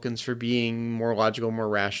envying Vulcans for being more logical, more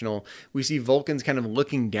rational. We see Vulcans kind of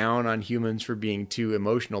looking down on humans for being too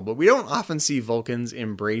emotional, but we don't often see Vulcans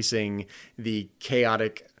embracing the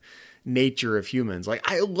chaotic nature of humans. Like,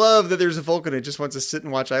 I love that there's a Vulcan that just wants to sit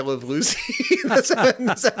and watch I Love Lucy in this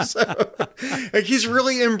episode. Like, he's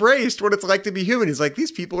really embraced what it's like to be human. He's like,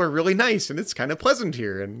 these people are really nice and it's kind of pleasant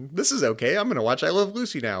here and this is okay. I'm going to watch I Love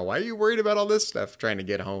Lucy now. Why are you worried about all this stuff trying to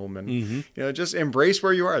get home? And, just embrace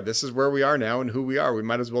where you are. This is where we are now and who we are. We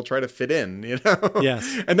might as well try to fit in,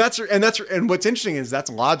 Yes. And what's interesting is that's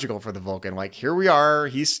logical for the Vulcan. Like, here we are.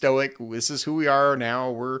 He's stoic. This is who we are now.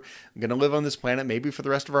 We're going to live on this planet maybe for the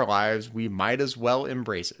rest of our lives. We might as well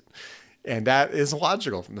embrace it. And that is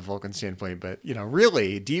logical from the Vulcan standpoint. But,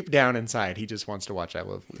 really deep down inside, he just wants to watch I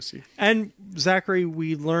Love Lucy. And Zachary,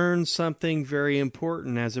 we learn something very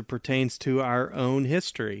important as it pertains to our own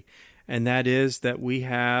history. And that is that we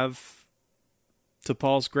have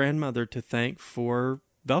T'Pol's grandmother to thank for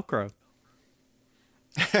Velcro.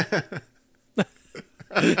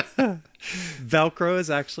 Velcro is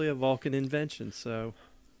actually a Vulcan invention. So,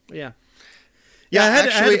 yeah. Yeah, I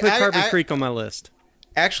had to put Carbon Creek on my list.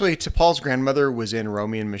 Actually, T'Pol's grandmother was in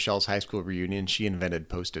Romy and Michelle's high school reunion. She invented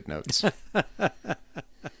Post-it notes.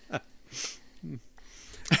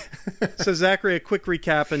 So, Zachary, a quick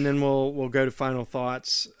recap, and then we'll go to final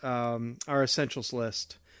thoughts. Our essentials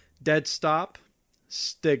list: Dead Stop,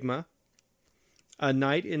 Stigma, A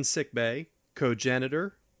Night in Sickbay,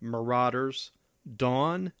 Cogenitor, Marauders,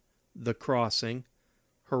 Dawn, The Crossing,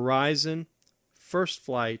 Horizon, First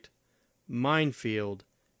Flight, Minefield,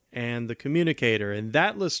 and The Communicator. And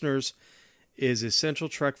that, listeners, is Essential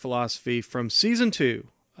Trek Philosophy from Season 2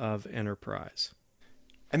 of Enterprise.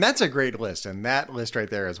 And that's a great list. And that list right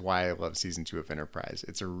there is why I love Season 2 of Enterprise.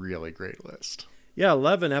 It's a really great list. Yeah,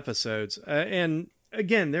 11 episodes. And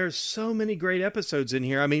again, there's so many great episodes in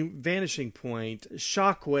here. I mean, Vanishing Point,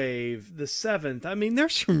 Shockwave, The Seventh. I mean,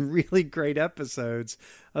 there's some really great episodes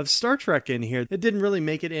of Star Trek in here. It didn't really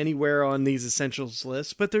make it anywhere on these essentials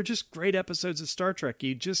lists, but they're just great episodes of Star Trek.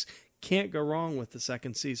 You just can't go wrong with the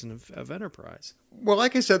second season of Enterprise. Well,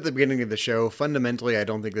 like I said at the beginning of the show, fundamentally, I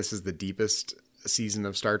don't think this is the deepest season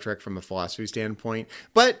of Star Trek from a philosophy standpoint,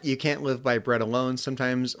 but you can't live by bread alone.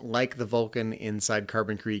 Sometimes, like the Vulcan inside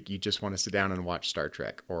Carbon Creek, you just want to sit down and watch Star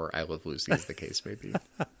Trek, or I Love Lucy, as the case may be.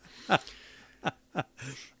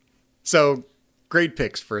 So, Great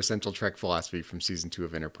picks for Essential Trek Philosophy from Season 2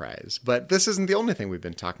 of Enterprise. But this isn't the only thing we've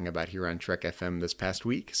been talking about here on Trek.fm this past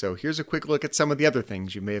week, so here's a quick look at some of the other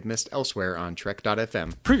things you may have missed elsewhere on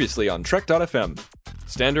Trek.fm. Previously on Trek.fm,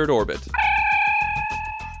 Standard Orbit.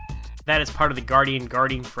 That is part of the Guardian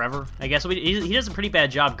guarding forever. I guess he does a pretty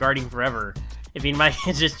bad job guarding forever. If he might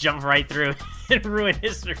just jump right through and ruin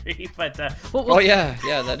history. But yeah,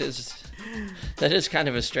 that is kind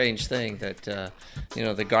of a strange thing that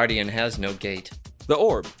the Guardian has no gate. The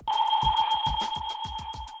Orb.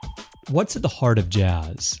 What's at the heart of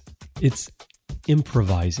jazz? It's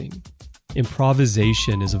improvising.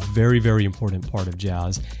 Improvisation is a very, very important part of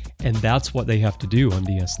jazz, and that's what they have to do on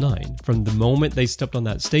DS9. From the moment they stepped on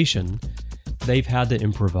that station, they've had to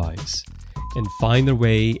improvise and find their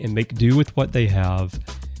way and make do with what they have.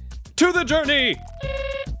 To the journey!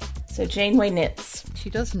 So Janeway knits.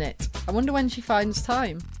 She does knit. I wonder when she finds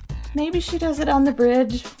time. Maybe she does it on the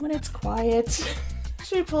bridge when it's quiet.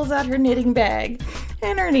 She pulls out her knitting bag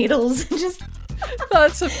and her needles and just...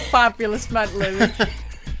 That's a fabulous mental image.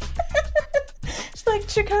 She's like,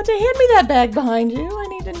 Chakotay, hand me that bag behind you. I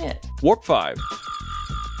need to knit. Warp 5.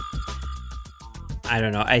 I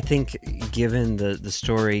don't know. I think given the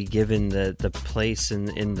story, given the place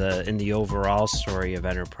in the overall story of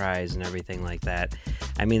Enterprise and everything like that,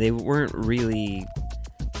 I mean, they weren't really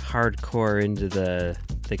hardcore into the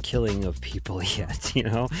killing of people yet,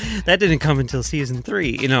 That didn't come until season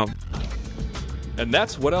 3, And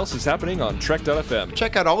that's what else is happening on Trek.fm.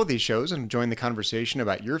 Check out all of these shows and join the conversation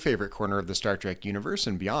about your favorite corner of the Star Trek universe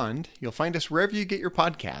and beyond. You'll find us wherever you get your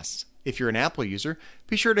podcasts. If you're an Apple user,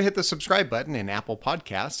 be sure to hit the subscribe button in Apple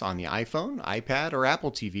Podcasts on the iPhone, iPad, or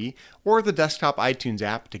Apple TV, or the desktop iTunes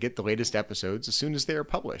app to get the latest episodes as soon as they are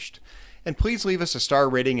published. And please leave us a star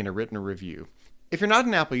rating and a written review. If you're not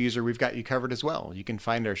an Apple user, we've got you covered as well. You can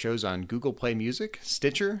find our shows on Google Play Music,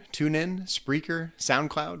 Stitcher, TuneIn, Spreaker,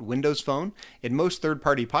 SoundCloud, Windows Phone, and most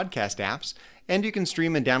third-party podcast apps, and you can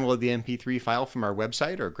stream and download the MP3 file from our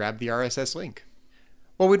website or grab the RSS link.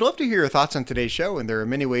 Well, we'd love to hear your thoughts on today's show, and there are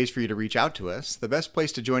many ways for you to reach out to us. The best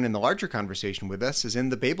place to join in the larger conversation with us is in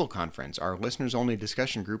the Babel Conference, our listeners-only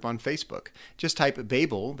discussion group on Facebook. Just type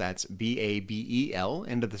Babel, that's B-A-B-E-L,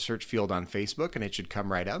 into the search field on Facebook, and it should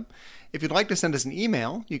come right up. If you'd like to send us an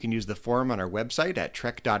email, you can use the form on our website at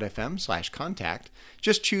trek.fm/contact.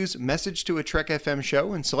 Just choose Message to a Trek FM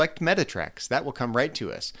Show and select Metatreks. That will come right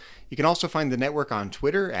to us. You can also find the network on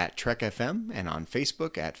Twitter at TrekFM and on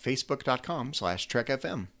Facebook at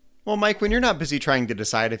facebook.com/TrekFM. Well, Mike, when you're not busy trying to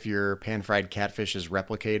decide if your pan-fried catfish is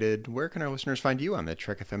replicated, where can our listeners find you on the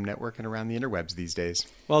Trek FM network and around the interwebs these days?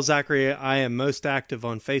 Well, Zachary, I am most active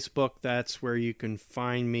on Facebook. That's where you can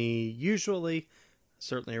find me usually.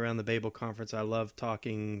 Certainly around the Babel Conference. I love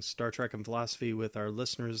talking Star Trek and philosophy with our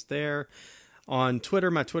listeners there. On Twitter,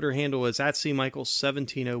 my Twitter handle is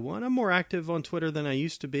 @CMichael1701. I'm more active on Twitter than I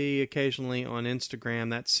used to be. Occasionally on Instagram,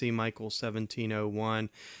 that's CMichael1701.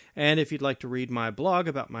 And if you'd like to read my blog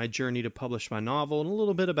about my journey to publish my novel and a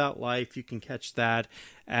little bit about life, you can catch that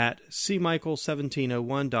at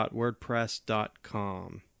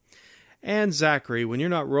cmichael1701.wordpress.com. And Zachary, when you're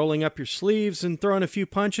not rolling up your sleeves and throwing a few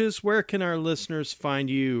punches, where can our listeners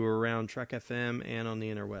find you around Trek FM and on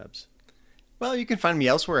the interwebs? Well, you can find me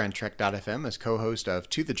elsewhere on Trek.fm as co-host of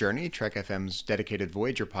To the Journey, Trek FM's dedicated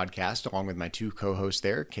Voyager podcast, along with my two co-hosts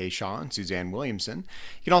there, Kay Shaw and Suzanne Williamson.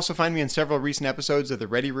 You can also find me in several recent episodes of The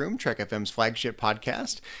Ready Room, Trek FM's flagship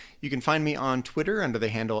podcast. You can find me on Twitter under the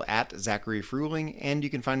handle @ZacharyFruling, and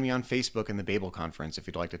you can find me on Facebook in the Babel Conference if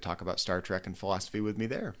you'd like to talk about Star Trek and philosophy with me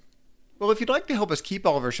there. Well, if you'd like to help us keep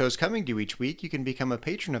all of our shows coming to you each week, you can become a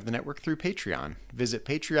patron of the network through Patreon. Visit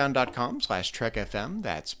patreon.com/TrekFM,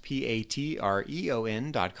 that's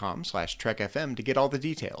patreon.com/TrekFM to get all the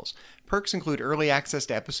details. Perks include early access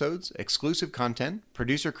to episodes, exclusive content,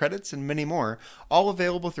 producer credits, and many more, all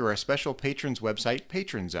available through our special patrons website,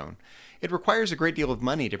 Patron Zone. It requires a great deal of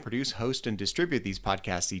money to produce, host, and distribute these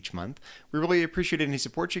podcasts each month. We really appreciate any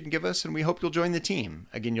support you can give us, and we hope you'll join the team.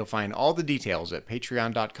 Again, you'll find all the details at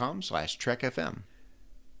patreon.com/TrekFM.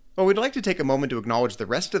 Well, we'd like to take a moment to acknowledge the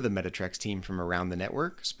rest of the Metatreks team from around the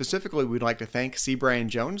network. Specifically, we'd like to thank C. Brian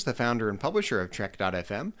Jones, the founder and publisher of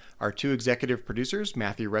Trek.fm, our two executive producers,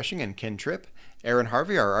 Matthew Rushing and Ken Tripp, Aaron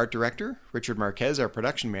Harvey, our art director, Richard Marquez, our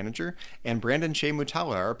production manager, and Brandon Shea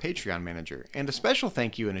Mutala, our Patreon manager. And a special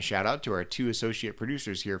thank you and a shout out to our two associate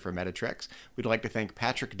producers here for Metatreks. We'd like to thank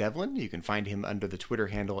Patrick Devlin. You can find him under the Twitter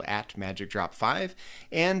handle @MagicDrop5,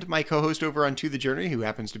 and my co-host over on To the Journey, who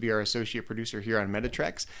happens to be our associate producer here on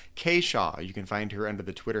Metatreks, Kay Shaw. You can find her under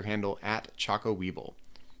the Twitter handle @ChocoWeeble.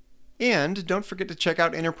 And don't forget to check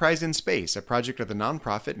out Enterprise in Space, a project of the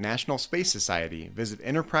nonprofit National Space Society. Visit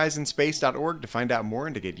enterpriseinspace.org to find out more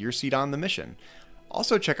and to get your seat on the mission.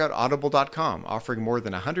 Also check out audible.com, offering more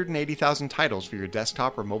than 180,000 titles for your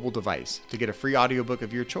desktop or mobile device. To get a free audiobook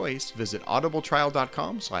of your choice, visit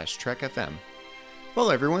audibletrial.com/Trek.fm. Well,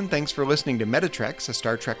 everyone, thanks for listening to Metatreks, a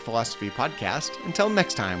Star Trek philosophy podcast. Until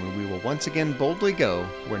next time, when we will once again boldly go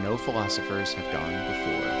where no philosophers have gone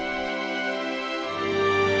before.